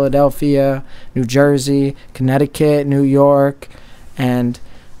 fucking Philadelphia, New Jersey, Connecticut, New York. And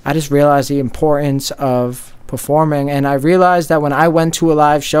I just realized the importance of performing. And I realized that when I went to a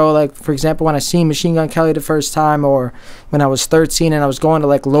live show, like, for example, when I seen Machine Gun Kelly the first time, or when I was 13 and I was going to,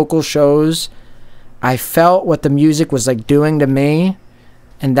 like, local shows, I felt what the music was, like, doing to me.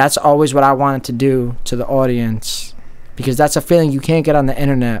 And that's always what I wanted to do to the audience. Because that's a feeling you can't get on the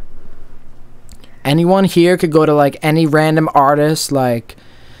internet. Anyone here could go to, like, any random artist. Like,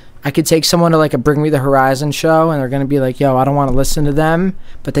 I could take someone to, like, a Bring Me the Horizon show, and they're going to be like, yo, I don't want to listen to them.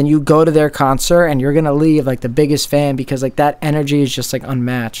 But then you go to their concert, and you're going to leave, like, the biggest fan. Because, like, that energy is just, like,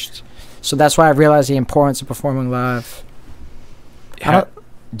 unmatched. So that's why I realized the importance of performing live.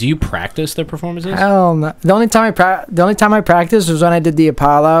 Do you practice the performances? Hell no. The only time I practiced was when I did the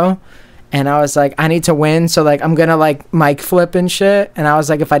Apollo, and I was like, I need to win, so like I'm gonna like mic flip and shit. And I was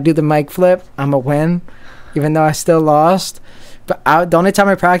like, if I do the mic flip, I'm a win, even though I still lost. But the only time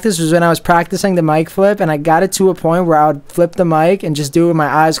I practiced was when I was practicing the mic flip, and I got it to a point where I would flip the mic and just do it with my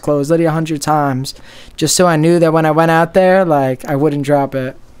eyes closed, literally 100 times, just so I knew that when I went out there, like I wouldn't drop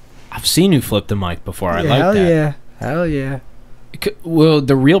it. I've seen you flip the mic before. I like hell that. Yeah, hell yeah. Well,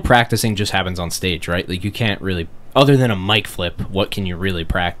 the real practicing just happens on stage, right? Like, you can't really, other than a mic flip, what can you really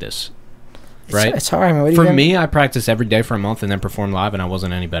practice? Right? It's hard, man. For me, I practiced every day for a month and then performed live, and I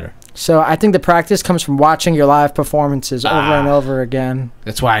wasn't any better. So I think the practice comes from watching your live performances over and over again.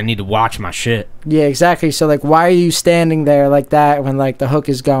 That's why I need to watch my shit. Yeah, exactly. So, like, why are you standing there like that when, like, the hook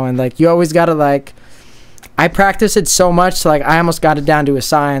is going? Like, you always got to, like, I practice it so much, so, like, I almost got it down to a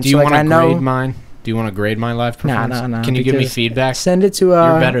science. Do you so, want like, to grade mine? Do you want to grade my live performance? No. Can you give me feedback? Send it to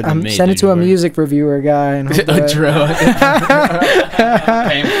You're better than me, send it to a music reviewer guy. And Pay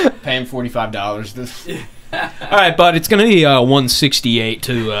him $45. All right, bud. It's gonna be $168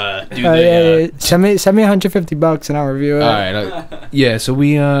 to do the. Send me $150 and I'll review it. All right. Yeah. So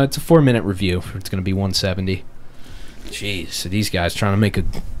it's a 4-minute review. It's gonna be $170. Jeez, so these guys trying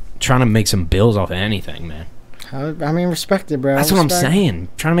to make some bills off of anything, man. I mean, respect it, bro. That's what I'm saying.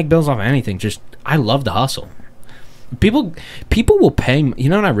 Trying to make bills off of anything. I love the hustle. People will pay. You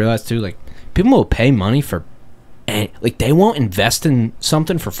know what I realized too? Like, people will pay money for, like, they won't invest in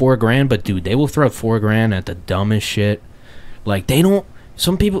something for $4,000, but dude, they will throw $4,000 at the dumbest shit. Like, they don't.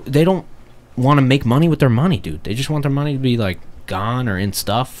 Some people, they don't want to make money with their money, dude. They just want their money to be like gone or in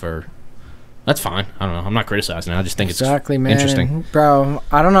stuff, or that's fine. I don't know. I'm not criticizing it. I just think it's man. interesting. Bro,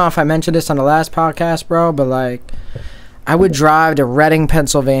 I don't know if I mentioned this on the last podcast, bro, but like, I would drive to Reading,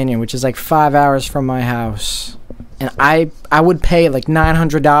 Pennsylvania, which is like 5 hours from my house, and I would pay like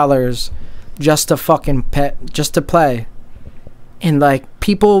 $900 just to fucking just to play, and like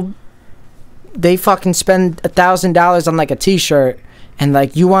people, they fucking spend $1,000 on like a t-shirt, and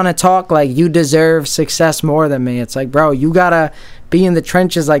like you want to talk like you deserve success more than me. It's like, bro, you gotta be in the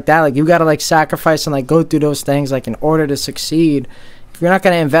trenches like that. Like you gotta like sacrifice and like go through those things like in order to succeed. If you're not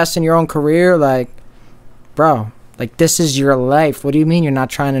gonna invest in your own career, like, bro, like this is your life. What do you mean you're not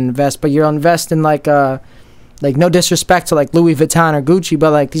trying to invest? But you'll invest in like no disrespect to like Louis Vuitton or Gucci,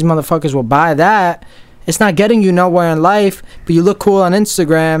 but like these motherfuckers will buy that. It's not getting you nowhere in life, but you look cool on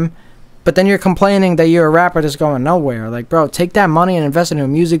Instagram. But then you're complaining that you're a rapper that's going nowhere. Like, bro, take that money and invest in a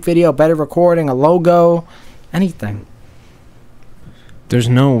music video, better recording, a logo, anything. There's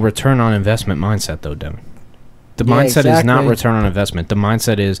no return on investment mindset, though, Devin. The mindset is not return on investment. The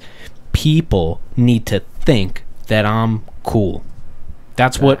mindset is people need to think that I'm cool.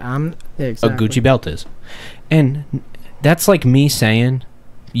 That's what a Gucci belt is. And that's like me saying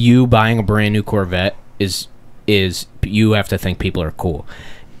you buying a brand new Corvette is you have to think people are cool.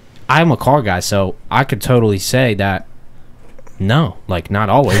 I'm a car guy, so I could totally say that. No, like not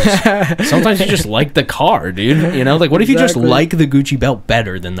always. Sometimes you just like the car, dude. You know, like what if you just like the Gucci belt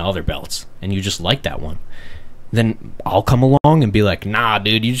better than the other belts, and you just like that one? Then I'll come along and be like, nah,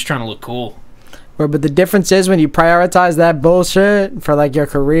 dude, you're just trying to look cool. But the difference is when you prioritize that bullshit for like your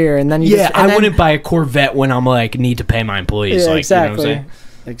career, and then you I wouldn't buy a Corvette when I'm like need to pay my employees. Yeah, like, exactly. You know what I'm saying?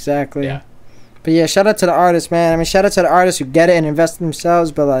 Exactly. Yeah. But yeah, shout out to the artists, man. I mean, shout out to the artists who get it and invest in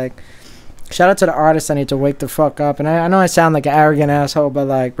themselves. But like, shout out to the artists that need to wake the fuck up. And I know I sound like an arrogant asshole, but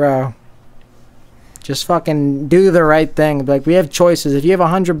like, bro, just fucking do the right thing. Like, we have choices. If you have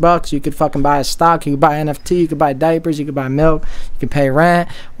 $100, you could fucking buy a stock. You could buy NFT. You could buy diapers. You could buy milk. You could pay rent,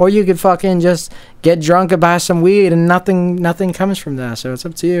 or you could fucking just get drunk and buy some weed, and nothing comes from that. So it's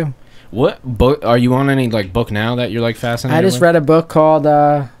up to you. What book are you on? Any like book now that you're like fascinated? I just read a book called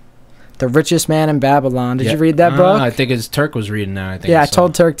The Richest Man in Babylon. Did you read that book? I think it's Turk was reading that. I think. Yeah, I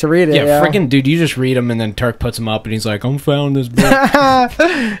told Turk to read it. Yeah, freaking dude, you just read them and then Turk puts them up and he's like, "I'm found this book."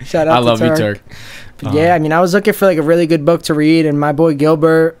 Shout out! I love you, Turk. Yeah, I mean, I was looking for like a really good book to read, and my boy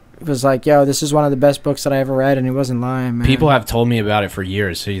Gilbert was like, "Yo, this is one of the best books that I ever read," and he wasn't lying, man. People have told me about it for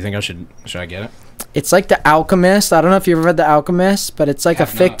years. So you think should I get it? It's like The Alchemist. I don't know if you ever read The Alchemist, but it's like a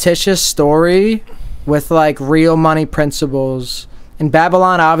fictitious story with like real money principles. And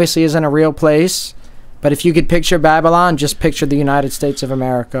Babylon obviously isn't a real place, but if you could picture Babylon, just picture the United States of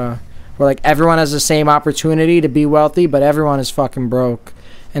America, where like everyone has the same opportunity to be wealthy, but everyone is fucking broke.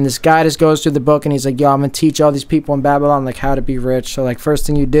 And this guy just goes through the book and he's like, yo, I'm gonna teach all these people in Babylon like how to be rich. So like first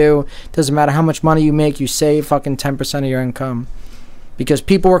thing you do, doesn't matter how much money you make, you save fucking 10% of your income. Because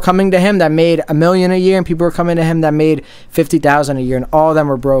people were coming to him that made $1 million a year, and people were coming to him that made $50,000 a year, and all of them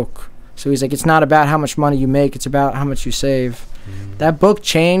were broke. So he's like, it's not about how much money you make, it's about how much you save. That book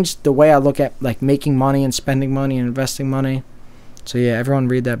changed the way I look at like making money and spending money and investing money. So yeah, everyone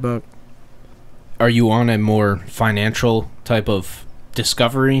read that book. Are you on a more financial type of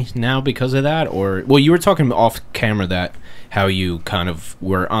discovery now because of that? Or well, you were talking off camera that how you kind of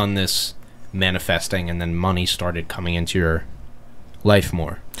were on this manifesting and then money started coming into your life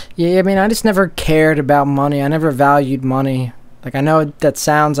more. Yeah, I mean, I just never cared about money. I never valued money. Like, I know that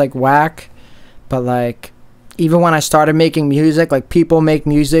sounds like whack, but like even when I started making music, like people make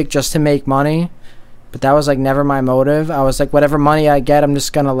music just to make money, but that was like never my motive. I was like, whatever money I get, I'm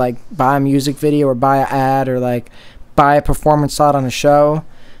just gonna like buy a music video or buy an ad or like buy a performance slot on a show.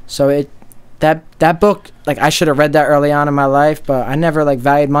 So that book, like I should have read that early on in my life, but I never like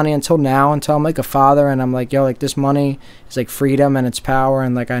valued money until now, until I'm like a father and I'm like, yo, like this money is like freedom and it's power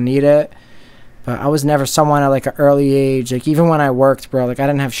and like I need it. But I was never someone at like an early age, like even when I worked, bro, like I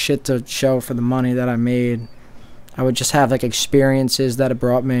didn't have shit to show for the money that I made. I would just have like experiences that it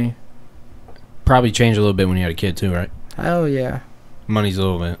brought me. Probably changed a little bit when you had a kid too, right? Hell yeah. Money's a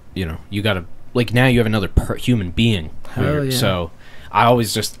little bit, you know, you gotta, like now you have another human being. Hell yeah. So I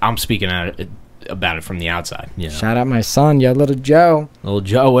always just, I'm speaking about it from the outside. You know? Shout out my son, yo, little Joe. Little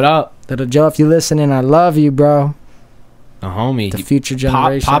Joe, what up? Little Joe, if you're listening, I love you, bro. A homie. The future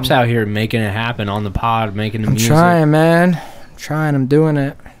generation. Pop's out here making it happen on the pod, making the music. I'm trying, man. I'm trying. I'm doing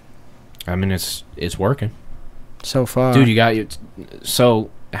it. I mean, it's working. So far. Dude, you got you. So,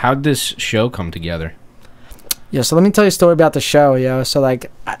 how'd this show come together? Yeah, so let me tell you a story about the show, yo. So,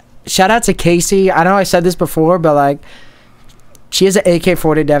 like, shout out to Casey. I know I said this before, but, like, she has an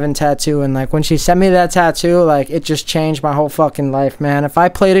AK40Devin tattoo, and, like, when she sent me that tattoo, like, it just changed my whole fucking life, man. If I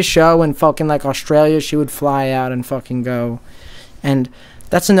played a show in fucking, like, Australia, she would fly out and fucking go. And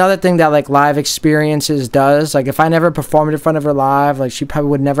that's another thing that like live experiences does. Like if I never performed in front of her live, like she probably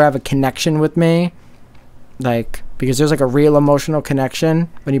would never have a connection with me, like because there's like a real emotional connection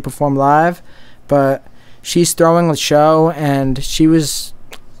when you perform live. But she's throwing a show, and she was,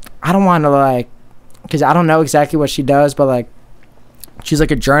 I don't want to like, because I don't know exactly what she does, but like she's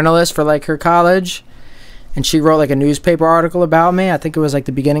like a journalist for like her college, and she wrote like a newspaper article about me. I think it was like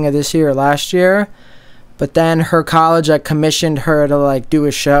the beginning of this year or last year. But then her college like commissioned her to like do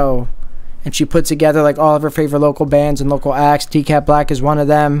a show, and she put together like all of her favorite local bands and local acts. Decap Black is one of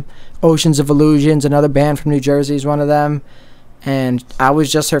them. Oceans of Illusions, another band from New Jersey, is one of them. And I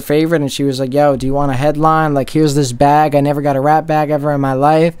was just her favorite, and she was like, yo, do you want a headline? Like, here's this bag. I never got a rap bag ever in my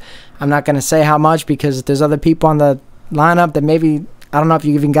life. I'm not going to say how much because there's other people on the lineup that maybe, I don't know if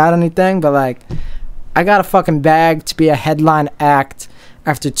you even got anything, but like, I got a fucking bag to be a headline act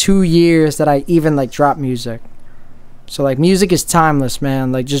after 2 years that I even like drop music. So like music is timeless,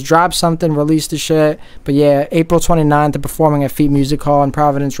 man. Like just drop something, release the shit. But yeah, April 29th I'm performing at Feet Music Hall in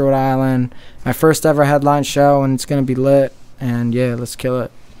Providence, Rhode Island. My first ever headline show, and it's gonna be lit. And yeah, let's kill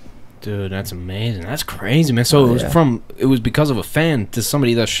it. Dude, that's amazing. That's crazy, man. So it was because of a fan to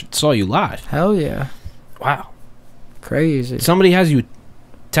somebody that saw you live. Hell yeah. Wow. Crazy. Somebody has you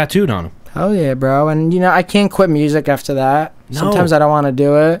tattooed on him. Hell yeah, bro. And you know, I can't quit music after that. No. Sometimes I don't want to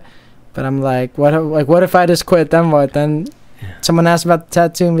do it, but I'm like, what if I just quit? Then what? Then someone asks about the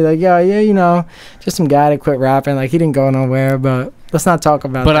tattoo and be like, yo, yeah, you know, just some guy that quit rapping. Like he didn't go nowhere, but let's not talk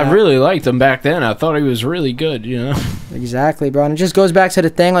about that. But I really liked him back then. I thought he was really good, you know? Exactly, bro. And it just goes back to the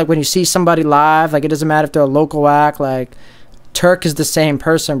thing, like when you see somebody live, like it doesn't matter if they're a local act, like Turk is the same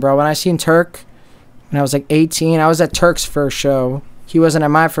person, bro. When I seen Turk when I was like 18, I was at Turk's first show. He wasn't at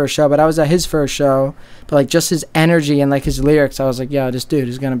my first show, but I was at his first show. But like just his energy and like his lyrics, I was like, yo, this dude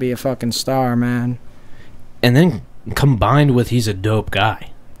is gonna be a fucking star, man. And then combined with he's a dope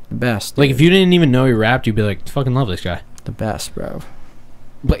guy. The best. Dude. Like if you didn't even know he rapped, you'd be like, fucking love this guy. The best, bro.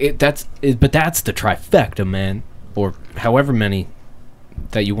 But that's the trifecta, man. Or however many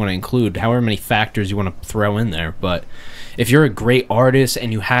that you want to include, however many factors you want to throw in there. But if you're a great artist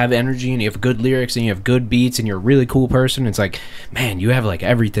and you have energy and you have good lyrics and you have good beats and you're a really cool person, it's like, man, you have like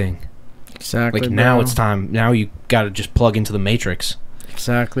everything. Exactly, like bro. Now it's time. Now you got to just plug into the matrix.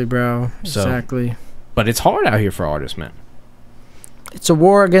 Exactly, bro. Exactly. But it's hard out here for artists, man. It's a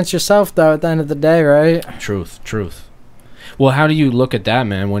war against yourself, though, at the end of the day, right? Truth. Well, how do you look at that,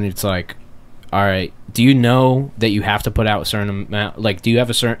 man, when it's like, all right, do you know that you have to put out a certain amount? Like, do you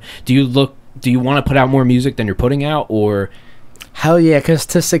want to put out more music than you're putting out, or? Hell yeah, because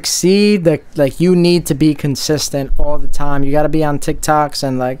to succeed, like you need to be consistent all the time. You got to be on TikToks,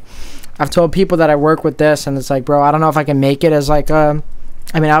 and like I've told people that I work with this, and it's like, bro, I don't know if I can make it as like a,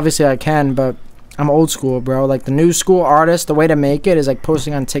 I mean, obviously I can, but I'm old school, bro. Like the new school artist, the way to make it is like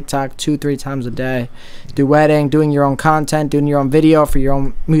posting on TikTok 2-3 times a day, duetting, doing your own content, doing your own video for your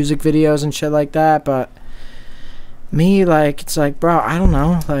own music videos and shit like that. But me, like, it's like, bro, I don't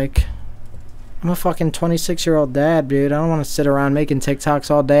know, like I'm a fucking 26-year-old dad, dude. I don't want to sit around making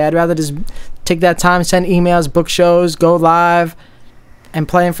TikToks all day. I'd rather just take that time, send emails, book shows, go live, and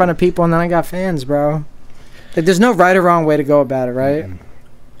play in front of people, and then I got fans, bro. Like, there's no right or wrong way to go about it, right?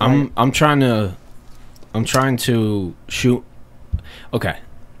 I'm trying to shoot. Okay,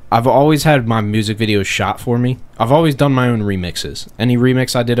 I've always had my music videos shot for me. I've always done my own remixes. Any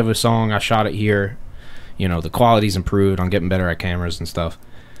remix I did of a song, I shot it here. You know, the quality's improved. I'm getting better at cameras and stuff.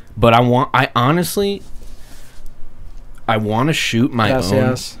 But I honestly want to shoot my own.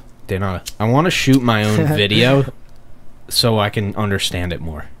 Yes. I want to shoot my own video so I can understand it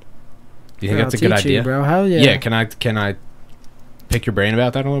more. Do you think that's a good idea, bro? Hell yeah. Yeah. Can I pick your brain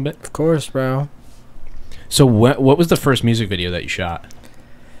about that a little bit? Of course, bro. So what was the first music video that you shot?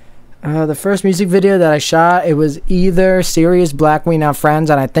 The first music video that I shot, it was either Serious Black We Not Friends,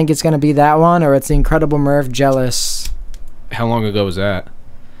 and I think it's gonna be that one, or it's The Incredible Murph Jealous. How long ago was that?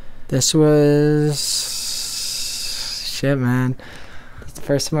 This was shit, man. It's the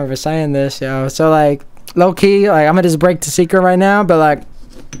first time I'm ever saying this, yo. So like, low key, like I'm gonna just break the secret right now, but like,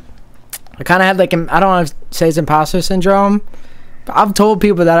 I kind of have like, I don't want to say it's imposter syndrome, but I've told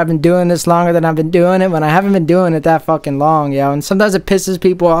people that I've been doing this longer than I've been doing it when I haven't been doing it that fucking long, yo. And sometimes it pisses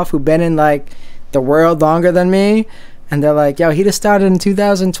people off who've been in like the world longer than me, and they're like, yo, he just started in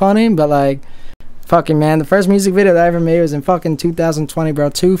 2020, but like, fucking man, the first music video that I ever made was in fucking 2020, bro.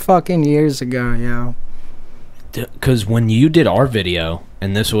 2 fucking years ago, yo. Because when you did our video,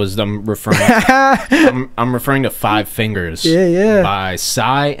 and this was, I'm referring to Five Fingers, by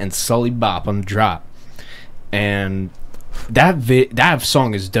Psy and Sully Bop on the drop, and that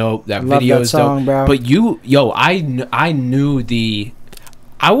song is dope. That video is dope, bro. But I knew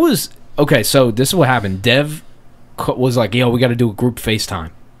I was okay. So this is what happened. Dev was like, "Yo, we got to do a group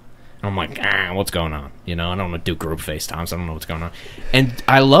FaceTime." And I'm like, what's going on? You know, I don't want to do group FaceTimes. I don't know what's going on. And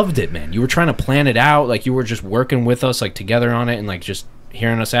I loved it, man. You were trying to plan it out. Like, you were just working with us, like, together on it and, like, just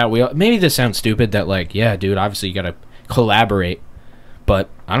hearing us out. Maybe this sounds stupid that, like, yeah, dude, obviously you got to collaborate. But,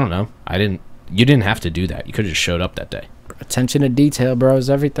 I don't know. You didn't have to do that. You could have just showed up that day. Attention to detail, bro, is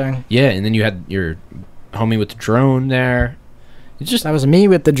everything. Yeah, and then you had your homie with the drone there. That was me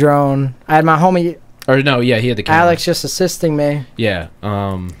with the drone. I had my homie... Or, no, yeah, he had the camera. Alex just assisting me. Yeah,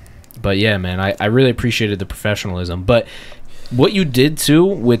 but yeah, man, I really appreciated the professionalism. But what you did too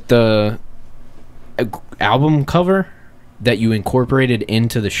with the album cover that you incorporated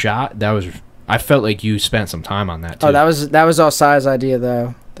into the shot, I felt like you spent some time on that too. Oh, that was all Si's idea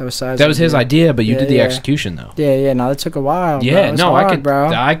though. That was his idea, but you did the execution though. Yeah. No, that took a while. Yeah, bro. No, hard, bro.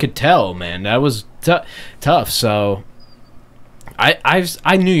 I could tell, man. That was tough. So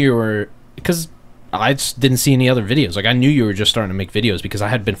I knew you were, because I just didn't see any other videos. Like, I knew you were just starting to make videos because I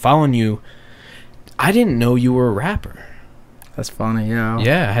had been following you. I didn't know you were a rapper. That's funny, yo.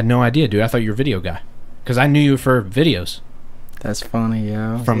 Yeah, I had no idea, dude. I thought you were a video guy because I knew you for videos. That's funny,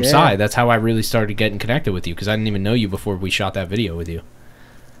 yo. From Psy. That's how I really started getting connected with you, because I didn't even know you before we shot that video with you.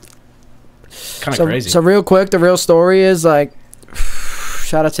 Kind of crazy. So real quick, the real story is, like,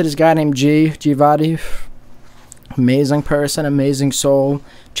 shout out to this guy named Givotti. Amazing person, amazing soul,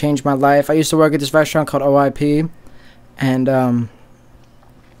 changed my life. I used to work at this restaurant called OIP, and the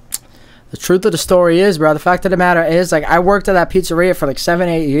truth of the story is, bro, the fact of the matter is, like, I worked at that pizzeria for like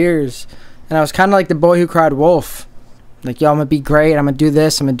 7-8 years, and I was kind of like the boy who cried wolf. Like, yo, I'm gonna be great, I'm gonna do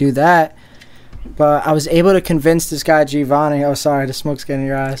this, I'm gonna do that. But I was able to convince this guy Giovanni. Oh, sorry, the smoke's getting in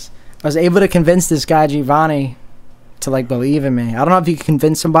your eyes. I was able to convince this guy Giovanni to, like, believe in me. I don't know if you can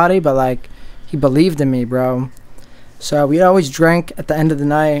convince somebody, but, like, he believed in me, bro. So we always drink at the end of the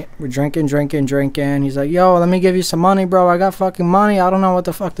night. We're drinking. He's like, yo, let me give you some money, bro. I got fucking money. I don't know what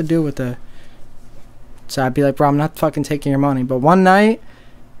the fuck to do with it. So I'd be like, bro, I'm not fucking taking your money. But one night,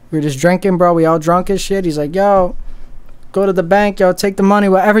 we were just drinking, bro. We all drunk as shit. He's like, yo, go to the bank, yo, take the money.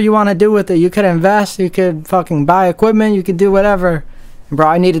 Whatever you want to do with it. You could invest. You could fucking buy equipment. You could do whatever. And, bro,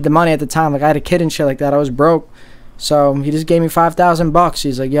 I needed the money at the time. Like, I had a kid and shit like that. I was broke. So he just gave me $5,000.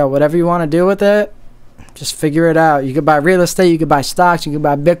 He's like, yo, whatever you want to do with it, just figure it out. You could buy real estate, you could buy stocks, you could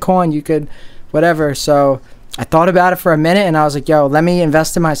buy Bitcoin, you could whatever. So I thought about it for a minute, and I was like, yo, let me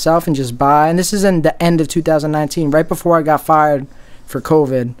invest in myself and just buy. And this is in the end of 2019, right before I got fired for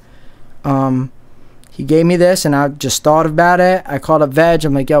COVID. He gave me this, and I just thought about it. I called up Veg.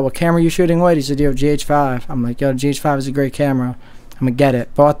 I'm like, yo, what camera you shooting with? He said, yo, GH5. I'm like, yo, GH5 is a great camera. I'm gonna get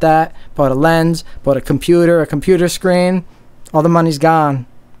it. Bought that, bought a lens, bought a computer screen. All the money's gone.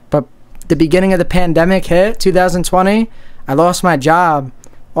 The beginning of the pandemic hit, 2020, I lost my job.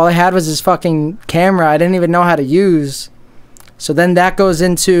 All I had was this fucking camera I didn't even know how to use. So then that goes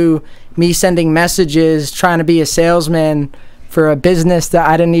into me sending messages, trying to be a salesman for a business that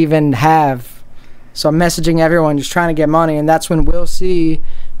I didn't even have. So I'm messaging everyone, just trying to get money. And that's when Will C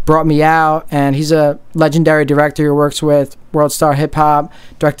brought me out. And he's a legendary director who works with World Star Hip Hop,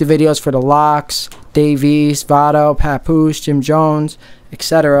 directed videos for The Locks, Dave East, Vado, Papoose, Jim Jones,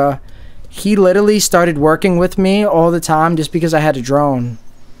 etc. He literally started working with me all the time just because I had a drone.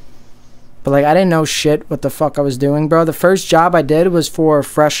 But, like, I didn't know shit what the fuck I was doing, bro. The first job I did was for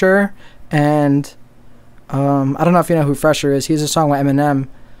Fresher, and I don't know if you know who Fresher is. He has a song with Eminem.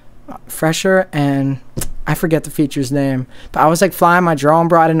 Fresher, and I forget the feature's name. But I was, like, flying my drone,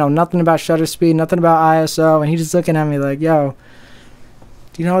 bro. I didn't know nothing about shutter speed, nothing about ISO, and he just looking at me like, yo,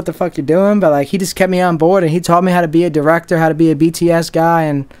 do you know what the fuck you're doing? But, like, he just kept me on board, and he taught me how to be a director, how to be a BTS guy,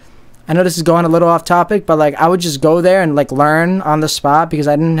 and I know this is going a little off topic, but, like, I would just go there and, like, learn on the spot because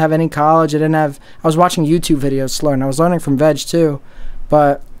I didn't have any college. I was watching YouTube videos to learn. I was learning from Veg too.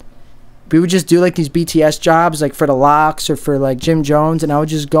 But we would just do, like, these BTS jobs, like, for The Locks or for, like, Jim Jones, and I would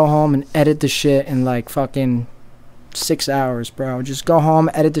just go home and edit the shit in, like, fucking 6 hours, bro. Just go home,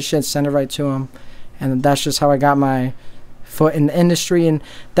 edit the shit, send it right to him. And that's just how I got my foot in the industry. And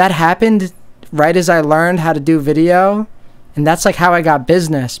that happened right as I learned how to do video. And that's, like, how I got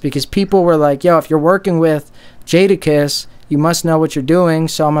business, because people were like, yo, if you're working with Jadakiss, you must know what you're doing,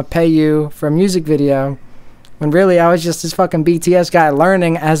 so I'm going to pay you for a music video. When really I was just this fucking BTS guy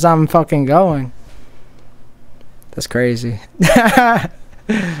learning as I'm fucking going. That's crazy.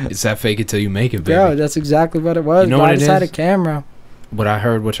 It's that fake it till you make it, baby. Bro, that's exactly what it was. You know what I it just had a is? camera. What I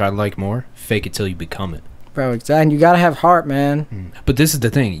heard, which I like more, fake it till you become it. Bro, exactly. And you got to have heart, man. But this is the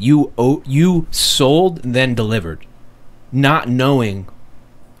thing. You sold, then delivered. Not knowing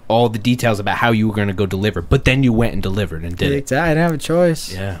all the details about how you were going to go deliver, but then you went and delivered and did it. Exactly. I didn't have a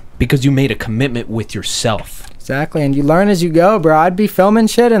choice. Yeah, because you made a commitment with yourself. Exactly, and you learn as you go, bro. I'd be filming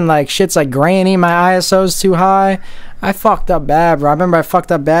shit and like shit's like grainy, my ISO's too high. I fucked up bad, bro. I remember I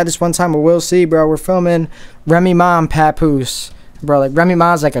fucked up bad this one time with Will C, bro. We're filming Remy Ma and Papoose. Bro, like Remy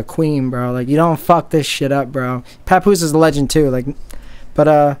Ma's like a queen, bro. Like you don't fuck this shit up, bro. Papoose is a legend too. Like,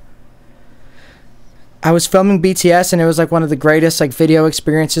 but I was filming BTS and it was like one of the greatest like video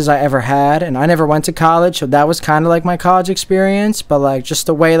experiences I ever had. And I never went to college, so that was kind of like my college experience. But like just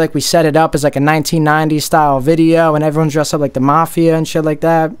the way like we set it up is like a 1990s style video, and everyone's dressed up like the mafia and shit like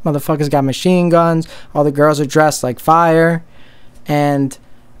that. Motherfuckers got machine guns. All the girls are dressed like fire, and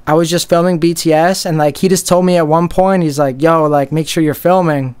I was just filming BTS, and like he just told me at one point, he's like, yo, like make sure you're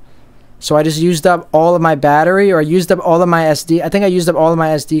filming. So I just used up all of my battery, or I used up all of my SD. I think I used up all of my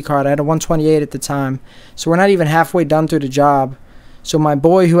SD card. I had a 128 at the time. So we're not even halfway done through the job. So my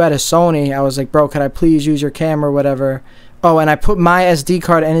boy who had a Sony, I was like, bro, could I please use your camera or whatever? Oh, and I put my SD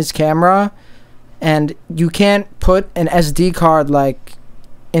card in his camera, and you can't put an SD card like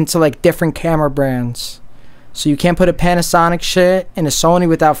into like different camera brands. So you can't put a Panasonic shit in a Sony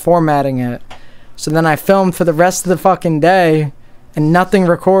without formatting it. So then I filmed for the rest of the fucking day and nothing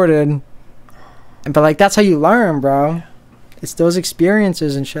recorded. But like that's how you learn, bro. It's those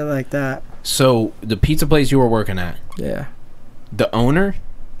experiences and shit like that. So the pizza place you were working at, Yeah. the owner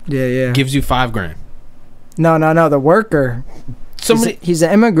Yeah. gives you $5,000. No, the worker. He's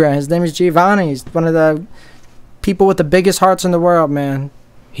an immigrant. His name is Giovanni. He's one of the people with the biggest hearts in the world, man.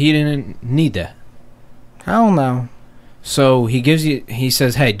 He didn't need that. Hell no. So he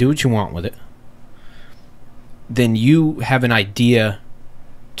says, hey, do what you want with it. Then you have an idea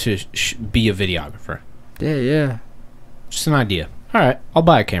to be a videographer. Yeah. Just an idea. All right, I'll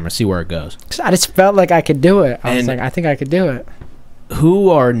buy a camera, see where it goes. I just felt like I could do it. I was like, I think I could do it. Who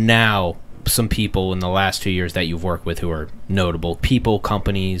are now some people in the last 2 years that you've worked with who are notable? People,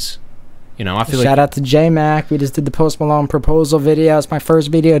 companies, you know, I feel Shout out to J-Mac. We just did the Post Malone proposal video. It's my first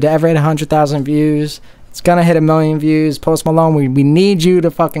video to ever hit 100,000 views. It's gonna hit 1 million views. Post Malone, we need you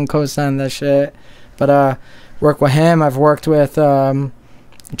to fucking co-sign that shit. But work with him. I've worked with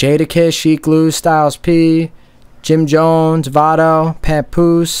Jadakiss, Chic Lou, Styles P, Jim Jones, Vado,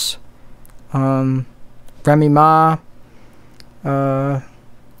 Papoose, Remy Ma.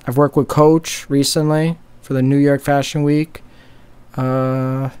 I've worked with Coach recently for the New York Fashion Week.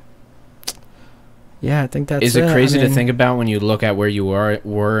 Yeah, I think that's it. Is it crazy to think about when you look at where you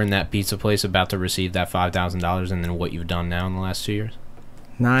were in that pizza place about to receive that $5,000 and then what you've done now in the last 2 years?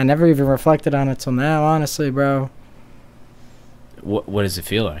 Nah, I never even reflected on it till now, honestly, bro. What does it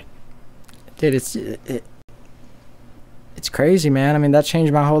feel like? Dude, it's crazy, man. I mean, that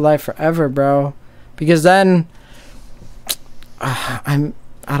changed my whole life forever, bro. Because then I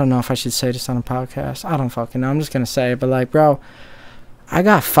don't know if I should say this on a podcast. I don't fucking know. I'm just gonna say it, but like, bro, I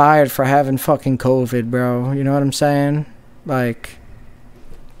got fired for having fucking COVID, bro. You know what I'm saying? Like,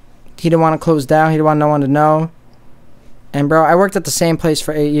 he didn't want to close down. He didn't want no one to know. And, bro, I worked at the same place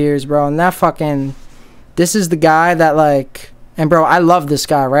for 8 years, bro. And that fucking... This is the guy that, like... And, bro, I love this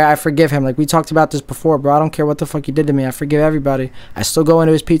guy, right? I forgive him. Like, we talked about this before, bro. I don't care what the fuck he did to me. I forgive everybody. I still go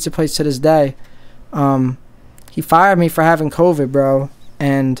into his pizza place to this day. He fired me for having COVID, bro.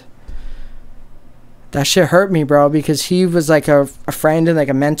 And that shit hurt me, bro. Because he was, like, a friend and, like,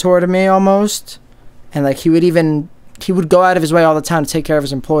 a mentor to me almost. And, like, he would go out of his way all the time to take care of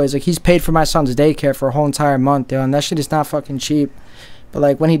his employees. Like, he's paid for my son's daycare for a whole entire month, yo, and that shit is not fucking cheap. But,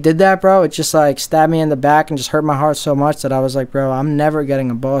 like, when he did that, bro, it just, like, stabbed me in the back and just hurt my heart so much that I was like, bro, I'm never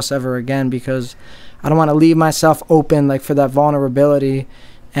getting a boss ever again because I don't want to leave myself open, like, for that vulnerability.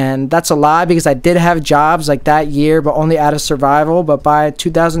 And that's a lie because I did have jobs, like, that year, but only out of survival. But by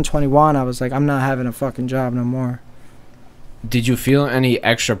 2021, I was like, I'm not having a fucking job no more. Did you feel any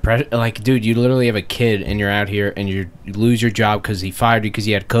extra pressure? Like, dude, you literally have a kid and you're out here and you lose your job because he fired you because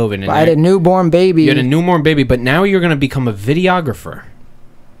you had COVID. And I had a newborn baby. You had a newborn baby, but now you're going to become a videographer.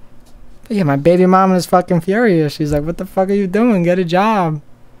 Yeah, my baby mama is fucking furious. She's like, what the fuck are you doing? Get a job.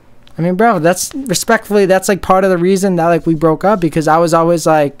 I mean, bro, that's respectfully, that's like part of the reason that like we broke up because I was always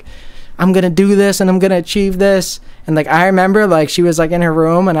like, I'm going to do this and I'm going to achieve this. And like, I remember like she was like in her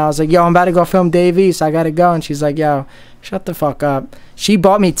room and I was like, yo, I'm about to go film Dave East. I got to go. And she's like, yo, shut the fuck up. She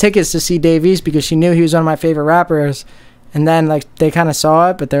bought me tickets to see Dave East because she knew he was one of my favorite rappers. And then like they kind of saw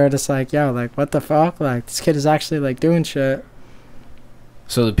it, but they were just like, yo, like what the fuck? Like this kid is actually like doing shit.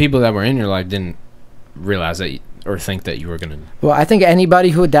 So the people that were in your life didn't realize that or think that you were going to... Well, I think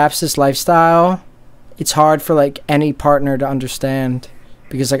anybody who adapts this lifestyle, it's hard for like any partner to understand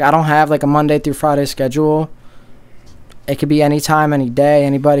because like I don't have like a Monday through Friday schedule. it could be any time, any day.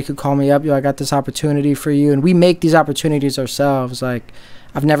 Anybody could call me up. Yo, I got this opportunity for you. And we make these opportunities ourselves. Like,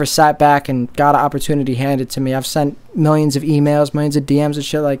 I've never sat back and got an opportunity handed to me. I've sent millions of emails, millions of DMs and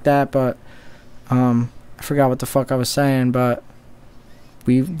shit like that. But I forgot what the fuck I was saying. But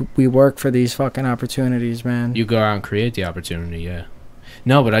we work for these fucking opportunities, man. You go out and create the opportunity, yeah.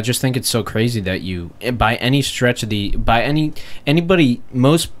 No, but I just think it's so crazy that you, by any stretch of the, by anybody,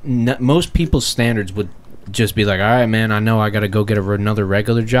 most people's standards would just be like, all right, man, I know I got to go get another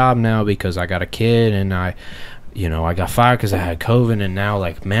regular job now because I got a kid, and I got fired because I had COVID, and now,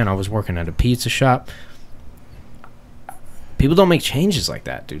 like, man, I was working at a pizza shop. People don't make changes like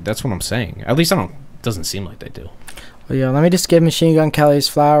that, dude. That's what I'm saying. At least doesn't seem like they do. Well, yeah, let me just give Machine Gun Kelly's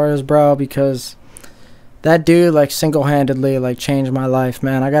flowers, bro, because that dude, like, single-handedly, like, changed my life,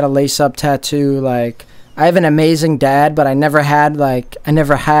 man. I got a lace-up tattoo. Like, I have an amazing dad, but I never had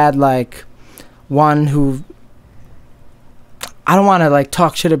one who, I don't want to, like,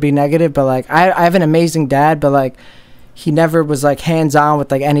 talk shit or be negative, but, like, I have an amazing dad, but, like, he never was, like, hands-on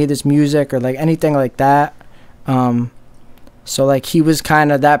with, like, any of this music or, like, anything like that. So, like, he was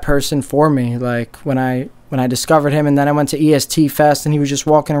kind of that person for me, like, when I discovered him. And then I went to EST Fest, and he was just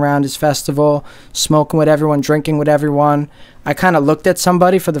walking around his festival, smoking with everyone, drinking with everyone. I kind of looked at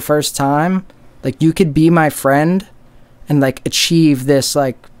somebody for the first time, like, you could be my friend and, like, achieve this,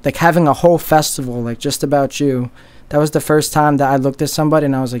 like having a whole festival, like, just about you. That was the first time that I looked at somebody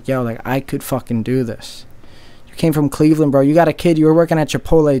and I was like, yo, like, I could fucking do this. You came from Cleveland, bro. You got a kid. You were working at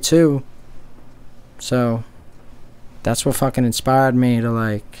Chipotle too. So that's what fucking inspired me to,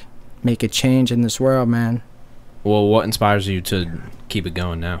 like, make a change in this world, man. Well, what inspires you to keep it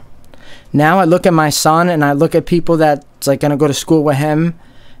going now? Now I look at my son and I look at people that's, like, gonna go to school with him,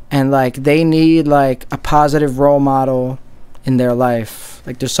 and, like, they need, like, a positive role model in their life.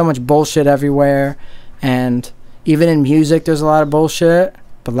 Like, there's so much bullshit everywhere, and even in music there's a lot of bullshit,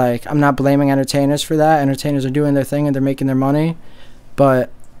 but, like, I'm not blaming entertainers for that. Entertainers are doing their thing and they're making their money,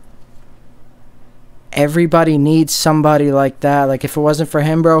 but everybody needs somebody like that. Like, if it wasn't for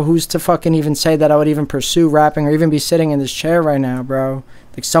him, bro, who's to fucking even say that I would even pursue rapping or even be sitting in this chair right now, bro?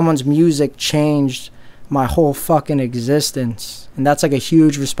 Like, someone's music changed my whole fucking existence, and that's, like, a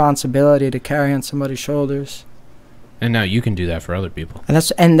huge responsibility to carry on somebody's shoulders. And now you can do that for other people.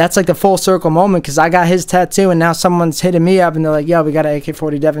 And that's like the full circle moment, because I got his tattoo and now someone's hitting me up and they're like, yo, we got an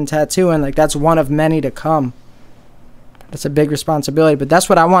AK40Devin tattoo, and, like, that's one of many to come. That's a big responsibility, but that's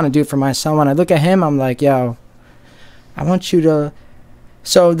what I want to do for my son. When I look at him, I'm like, yo, I want you to...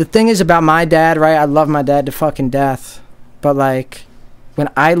 So the thing is about my dad, right? I love my dad to fucking death, but, like, when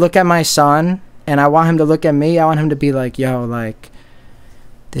I look at my son and I want him to look at me, I want him to be like, yo, like,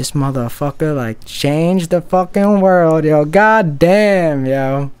 this motherfucker, like, changed the fucking world, yo. God damn,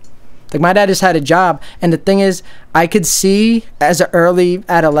 yo. Like, my dad just had a job, and the thing is, I could see as an early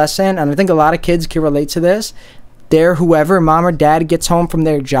adolescent, and I think a lot of kids can relate to this, whoever mom or dad gets home from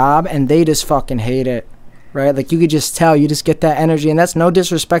their job and they just fucking hate it, right? Like, you could just tell, you just get that energy. And that's no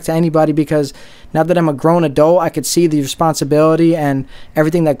disrespect to anybody, because now that I'm a grown adult, I could see the responsibility and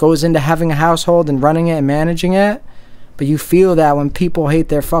everything that goes into having a household and running it and managing it. But you feel that when people hate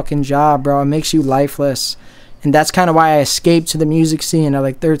their fucking job, bro. It makes you lifeless. And that's kind of why I escaped to the music scene at,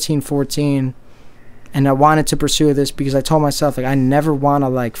 like, 13, 14. And I wanted to pursue this because I told myself, like, I never want to,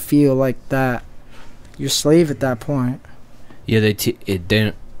 like, feel like that. You're a slave at that point. Yeah,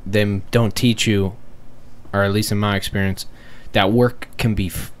 they don't teach you, or at least in my experience, that work can be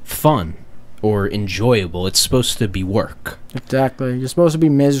fun or enjoyable. It's supposed to be work. Exactly. You're supposed to be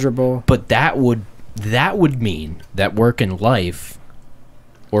miserable. But that would mean that work and life,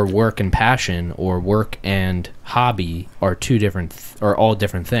 or work and passion, or work and hobby are all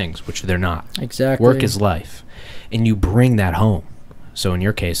different things, which they're not. Exactly. Work is life, and you bring that home. So in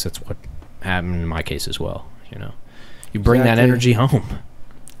your case, that's what happened in my case as well. You know, you bring that energy home.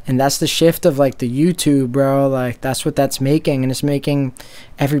 And that's the shift of, like, the YouTube, bro. Like, that's what that's making, and it's making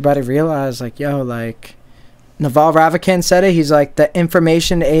everybody realize, like, yo, like, Naval Ravikant said it. He's like, the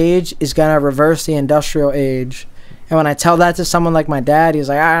information age is gonna reverse the industrial age. And when I tell that to someone like my dad, he's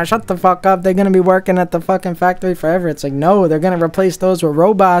like, shut the fuck up. They're gonna be working at the fucking factory forever. It's like, no, they're gonna replace those with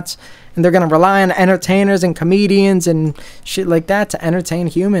robots, and they're gonna rely on entertainers and comedians and shit like that to entertain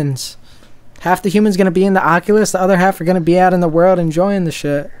humans. Half the humans gonna be in the Oculus, the other half are gonna be out in the world enjoying the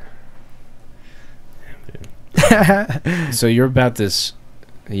shit. So you're about this,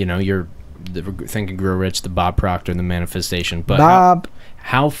 you know, you're the Think and Grow Rich, the Bob Proctor, the manifestation. But Bob,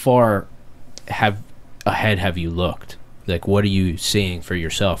 how far ahead have you looked? Like, what are you seeing for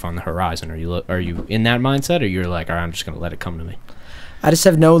yourself on the horizon? Are you in that mindset, or you're like, all right, I'm just gonna let it come to me? I just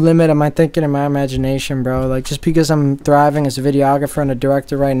have no limit on my thinking and my imagination, bro. Like, just because I'm thriving as a videographer and a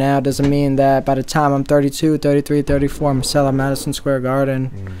director right now doesn't mean that by the time I'm 32, 33, 34, I'm selling Madison Square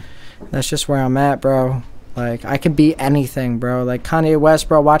Garden. That's just where I'm at, bro. Like, I could be anything, bro. Like, Kanye West,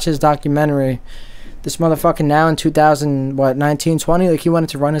 bro, watch his documentary. This motherfucker now in 19, 20, like, he wanted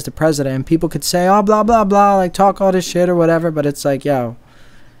to run as the president. And people could say, oh, blah, blah, blah, like, talk all this shit or whatever. But it's like, yo,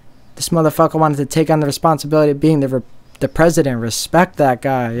 this motherfucker wanted to take on the responsibility of being the president. Respect that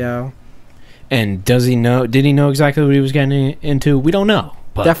guy, yo. And does he know? Did he know exactly what he was getting into? We don't know.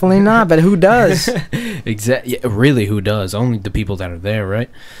 But Definitely not, but who does? Exactly. Yeah, really, who does? Only the people that are there, right?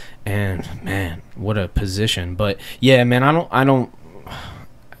 And man, what a position. But yeah, man, I don't.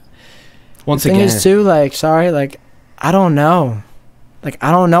 Once the thing again, is too, like, sorry, like, I don't know. Like,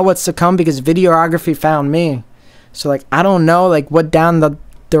 I don't know what's to come because videography found me. So, like, I don't know, like, what down the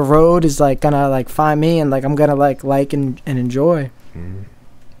road is, like, gonna, like, find me and, like, I'm gonna, like and enjoy.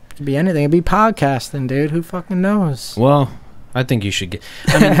 It could be anything. It could be podcasting, dude. Who fucking knows? Well, I think you should get.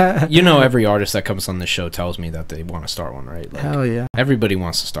 I mean, you know, every artist that comes on this show tells me that they want to start one, right? Like, hell yeah. Everybody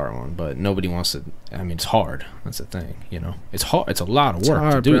wants to start one, but nobody wants to. I mean, it's hard. That's the thing, you know. It's hard. It's a lot of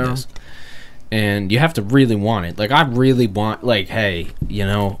work to do this, and you have to really want it. Like, I really want. Like, hey, you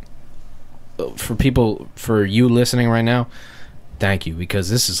know, for you listening right now, thank you, because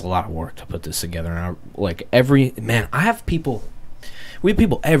this is a lot of work to put this together. And I have people. We have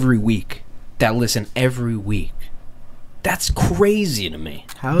people every week that listen every week. That's crazy to me.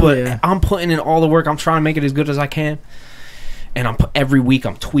 But yeah. I'm putting in all the work. I'm trying to make it as good as I can. And every week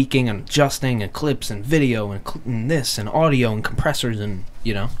I'm tweaking and adjusting and clips and video and this and audio and compressors and,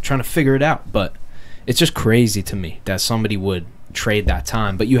 you know, trying to figure it out. But it's just crazy to me that somebody would trade that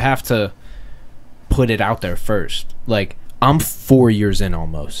time. But you have to put it out there first. Like, I'm 4 years in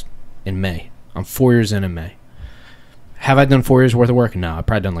almost in May. I'm 4 years in May. Have I done 4 years worth of work? No, I've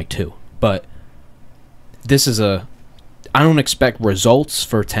probably done like 2. But this is I don't expect results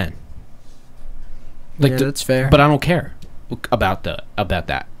for 10. Like, yeah, that's fair. But I don't care about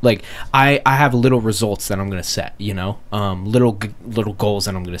that. Like, I have little results that I'm gonna set. You know, little goals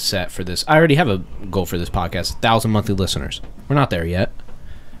that I'm gonna set for this. I already have a goal for this podcast: 1,000 monthly listeners. We're not there yet,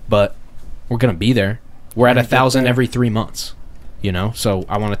 but we're gonna be there. We're at 1,000 every 3 months. You know, so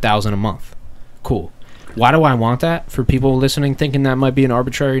I want 1,000 a month. Cool. Why do I want that? For people listening, thinking that might be an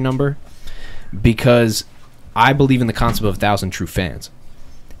arbitrary number, because I believe in the concept of 1,000 true fans.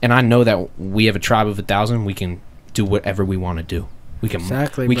 And I know that we have a tribe of 1,000. We can do whatever we want to do. We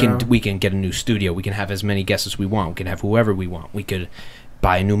can we can get a new studio. We can have as many guests as we want. We can have whoever we want. We could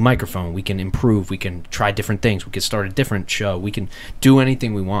buy a new microphone. We can improve. We can try different things. We could start a different show. We can do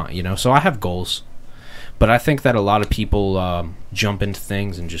anything we want, you know? So I have goals. But I think that a lot of people jump into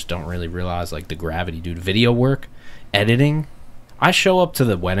things and just don't really realize, like, the gravity, dude. Video work, editing. I show up to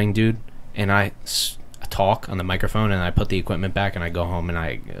the wedding, dude, and I talk on the microphone and I put the equipment back and I go home and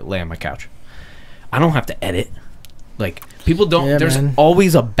I lay on my couch. I don't have to edit. Like, people don't. Yeah, there's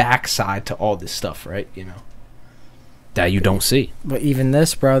always a backside to all this stuff, right? You know, that you don't see. But even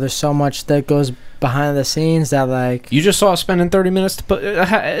this, bro, there's so much that goes behind the scenes that, like, you just saw us spending 30 minutes to put.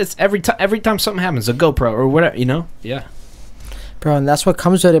 It's every time something happens, a GoPro or whatever, you know. Yeah. Bro, and that's what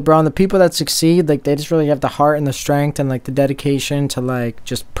comes with it, bro. And the people that succeed, like, they just really have the heart and the strength and, like, the dedication to, like,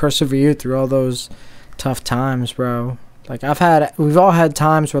 just persevere through all those tough times, bro. Like, we've all had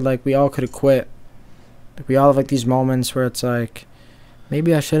times where, like, we all could have quit. Like, we all have, like, these moments where it's like,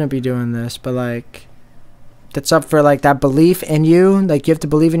 maybe I shouldn't be doing this, but, like, that's up for, like, that belief in you. Like, you have to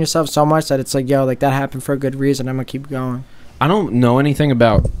believe in yourself so much that it's like, yo, like, that happened for a good reason. I'm gonna keep going. I don't know anything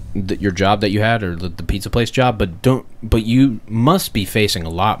about your job that you had or the pizza place job, but you must be facing a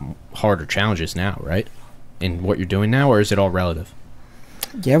lot harder challenges now, right? In what you're doing now, or is it all relative?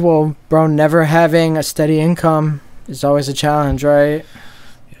 Yeah, well, bro, never having a steady income is always a challenge, right?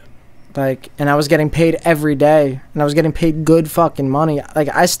 Yeah. Like, and I was getting paid every day, and I was getting paid good fucking money. Like,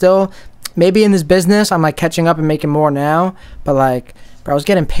 I still, maybe in this business, I'm, like, catching up and making more now, but, like, bro, I was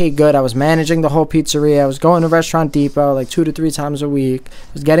getting paid good. I was managing the whole pizzeria. I was going to Restaurant Depot, like, 2 to 3 times a week.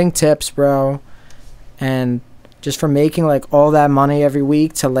 I was getting tips, bro, and just from making, like, all that money every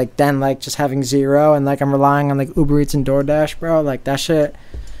week to, like, then, like, just having zero, and, like, I'm relying on, like, Uber Eats and DoorDash, bro. Like, that shit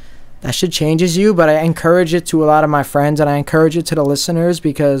changes you. But I encourage it to a lot of my friends, and I encourage it to the listeners,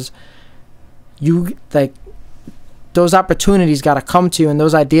 because you, like, those opportunities got to come to you, and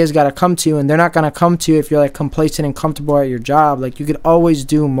those ideas got to come to you, and they're not going to come to you if you're, like, complacent and comfortable at your job. Like, you could always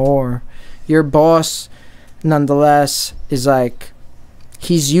do more. Your boss, nonetheless, is, like,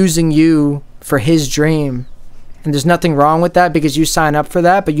 he's using you for his dream. And there's nothing wrong with that, because you sign up for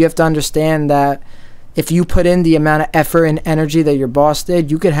that, but you have to understand that if you put in the amount of effort and energy that your boss did,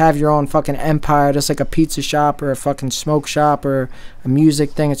 you could have your own fucking empire, just like a pizza shop or a fucking smoke shop or a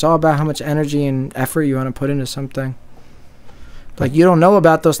music thing. It's all about how much energy and effort you want to put into something. Like, you don't know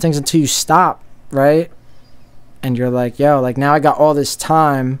about those things until you stop, right? And you're like, yo, like, now I got all this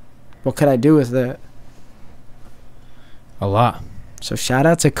time. What could I do with it? A lot. So shout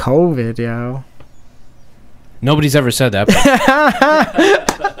out to COVID, yo. Nobody's ever said that.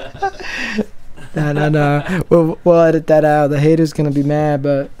 No. We'll edit that out. The haters gonna be mad,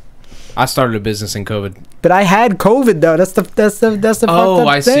 but I started a business in COVID. but I had COVID though. That's the fucked up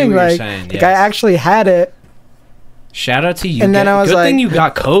I see thing. what you're Like, saying. like I actually had it. Shout out to you. And then I was good like- thing you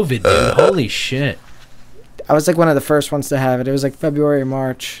got COVID, dude. Holy shit. I was like one of the first ones to have it. It was like February or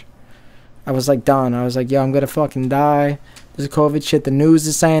March. I was like done. I was like, yo, I'm gonna fucking die. This COVID shit. The news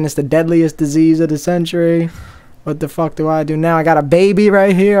is saying it's the deadliest disease of the century. What the fuck do I do now? I got a baby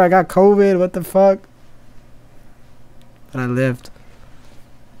right here. I got COVID. What the fuck? But I lived.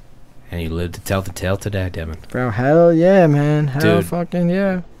 And you lived to tell the tale today, Devin. Bro, hell yeah, man. Hell Dude. fucking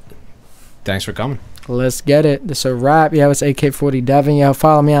yeah. Thanks for coming. Let's get it. This a wrap. Yo, it's AK40Devin. Yo,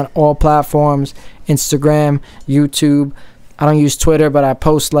 follow me on all platforms. Instagram, YouTube. I don't use Twitter, but I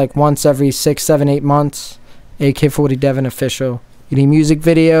post like once every 6, 7, 8 months. AK40Devin official. You need music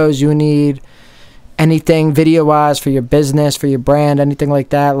videos. You need anything video-wise for your business, for your brand, anything like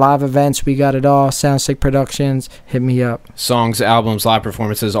that. Live events, we got it all. Soundsick Productions, hit me up. Songs, albums, live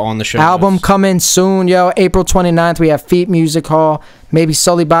performances, all on the show. Album notes. coming soon, yo. April 29th, we have Feet Music Hall. Maybe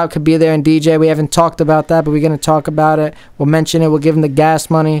Sully Bob could be there and DJ. We haven't talked about that, but we're going to talk about it. We'll mention it. We'll give him the gas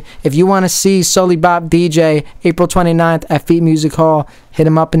money. If you want to see Sully Bob DJ, April 29th at Feet Music Hall, hit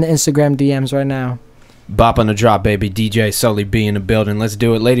him up in the Instagram DMs right now. Bop on the drop, baby. DJ Sully B in the building. Let's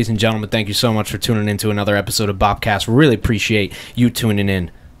do it. Ladies and gentlemen, thank you so much for tuning in to another episode of Bopcast. Really appreciate you tuning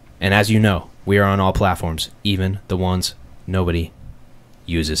in. And as you know, we are on all platforms, even the ones nobody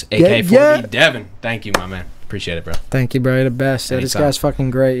uses. AK40Devin. Thank you, my man. Appreciate it, bro. Thank you, bro. You're the best. Yeah, this Anytime. guy's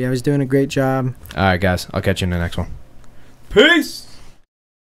fucking great. Yeah, he's doing a great job. All right, guys. I'll catch you in the next one. Peace.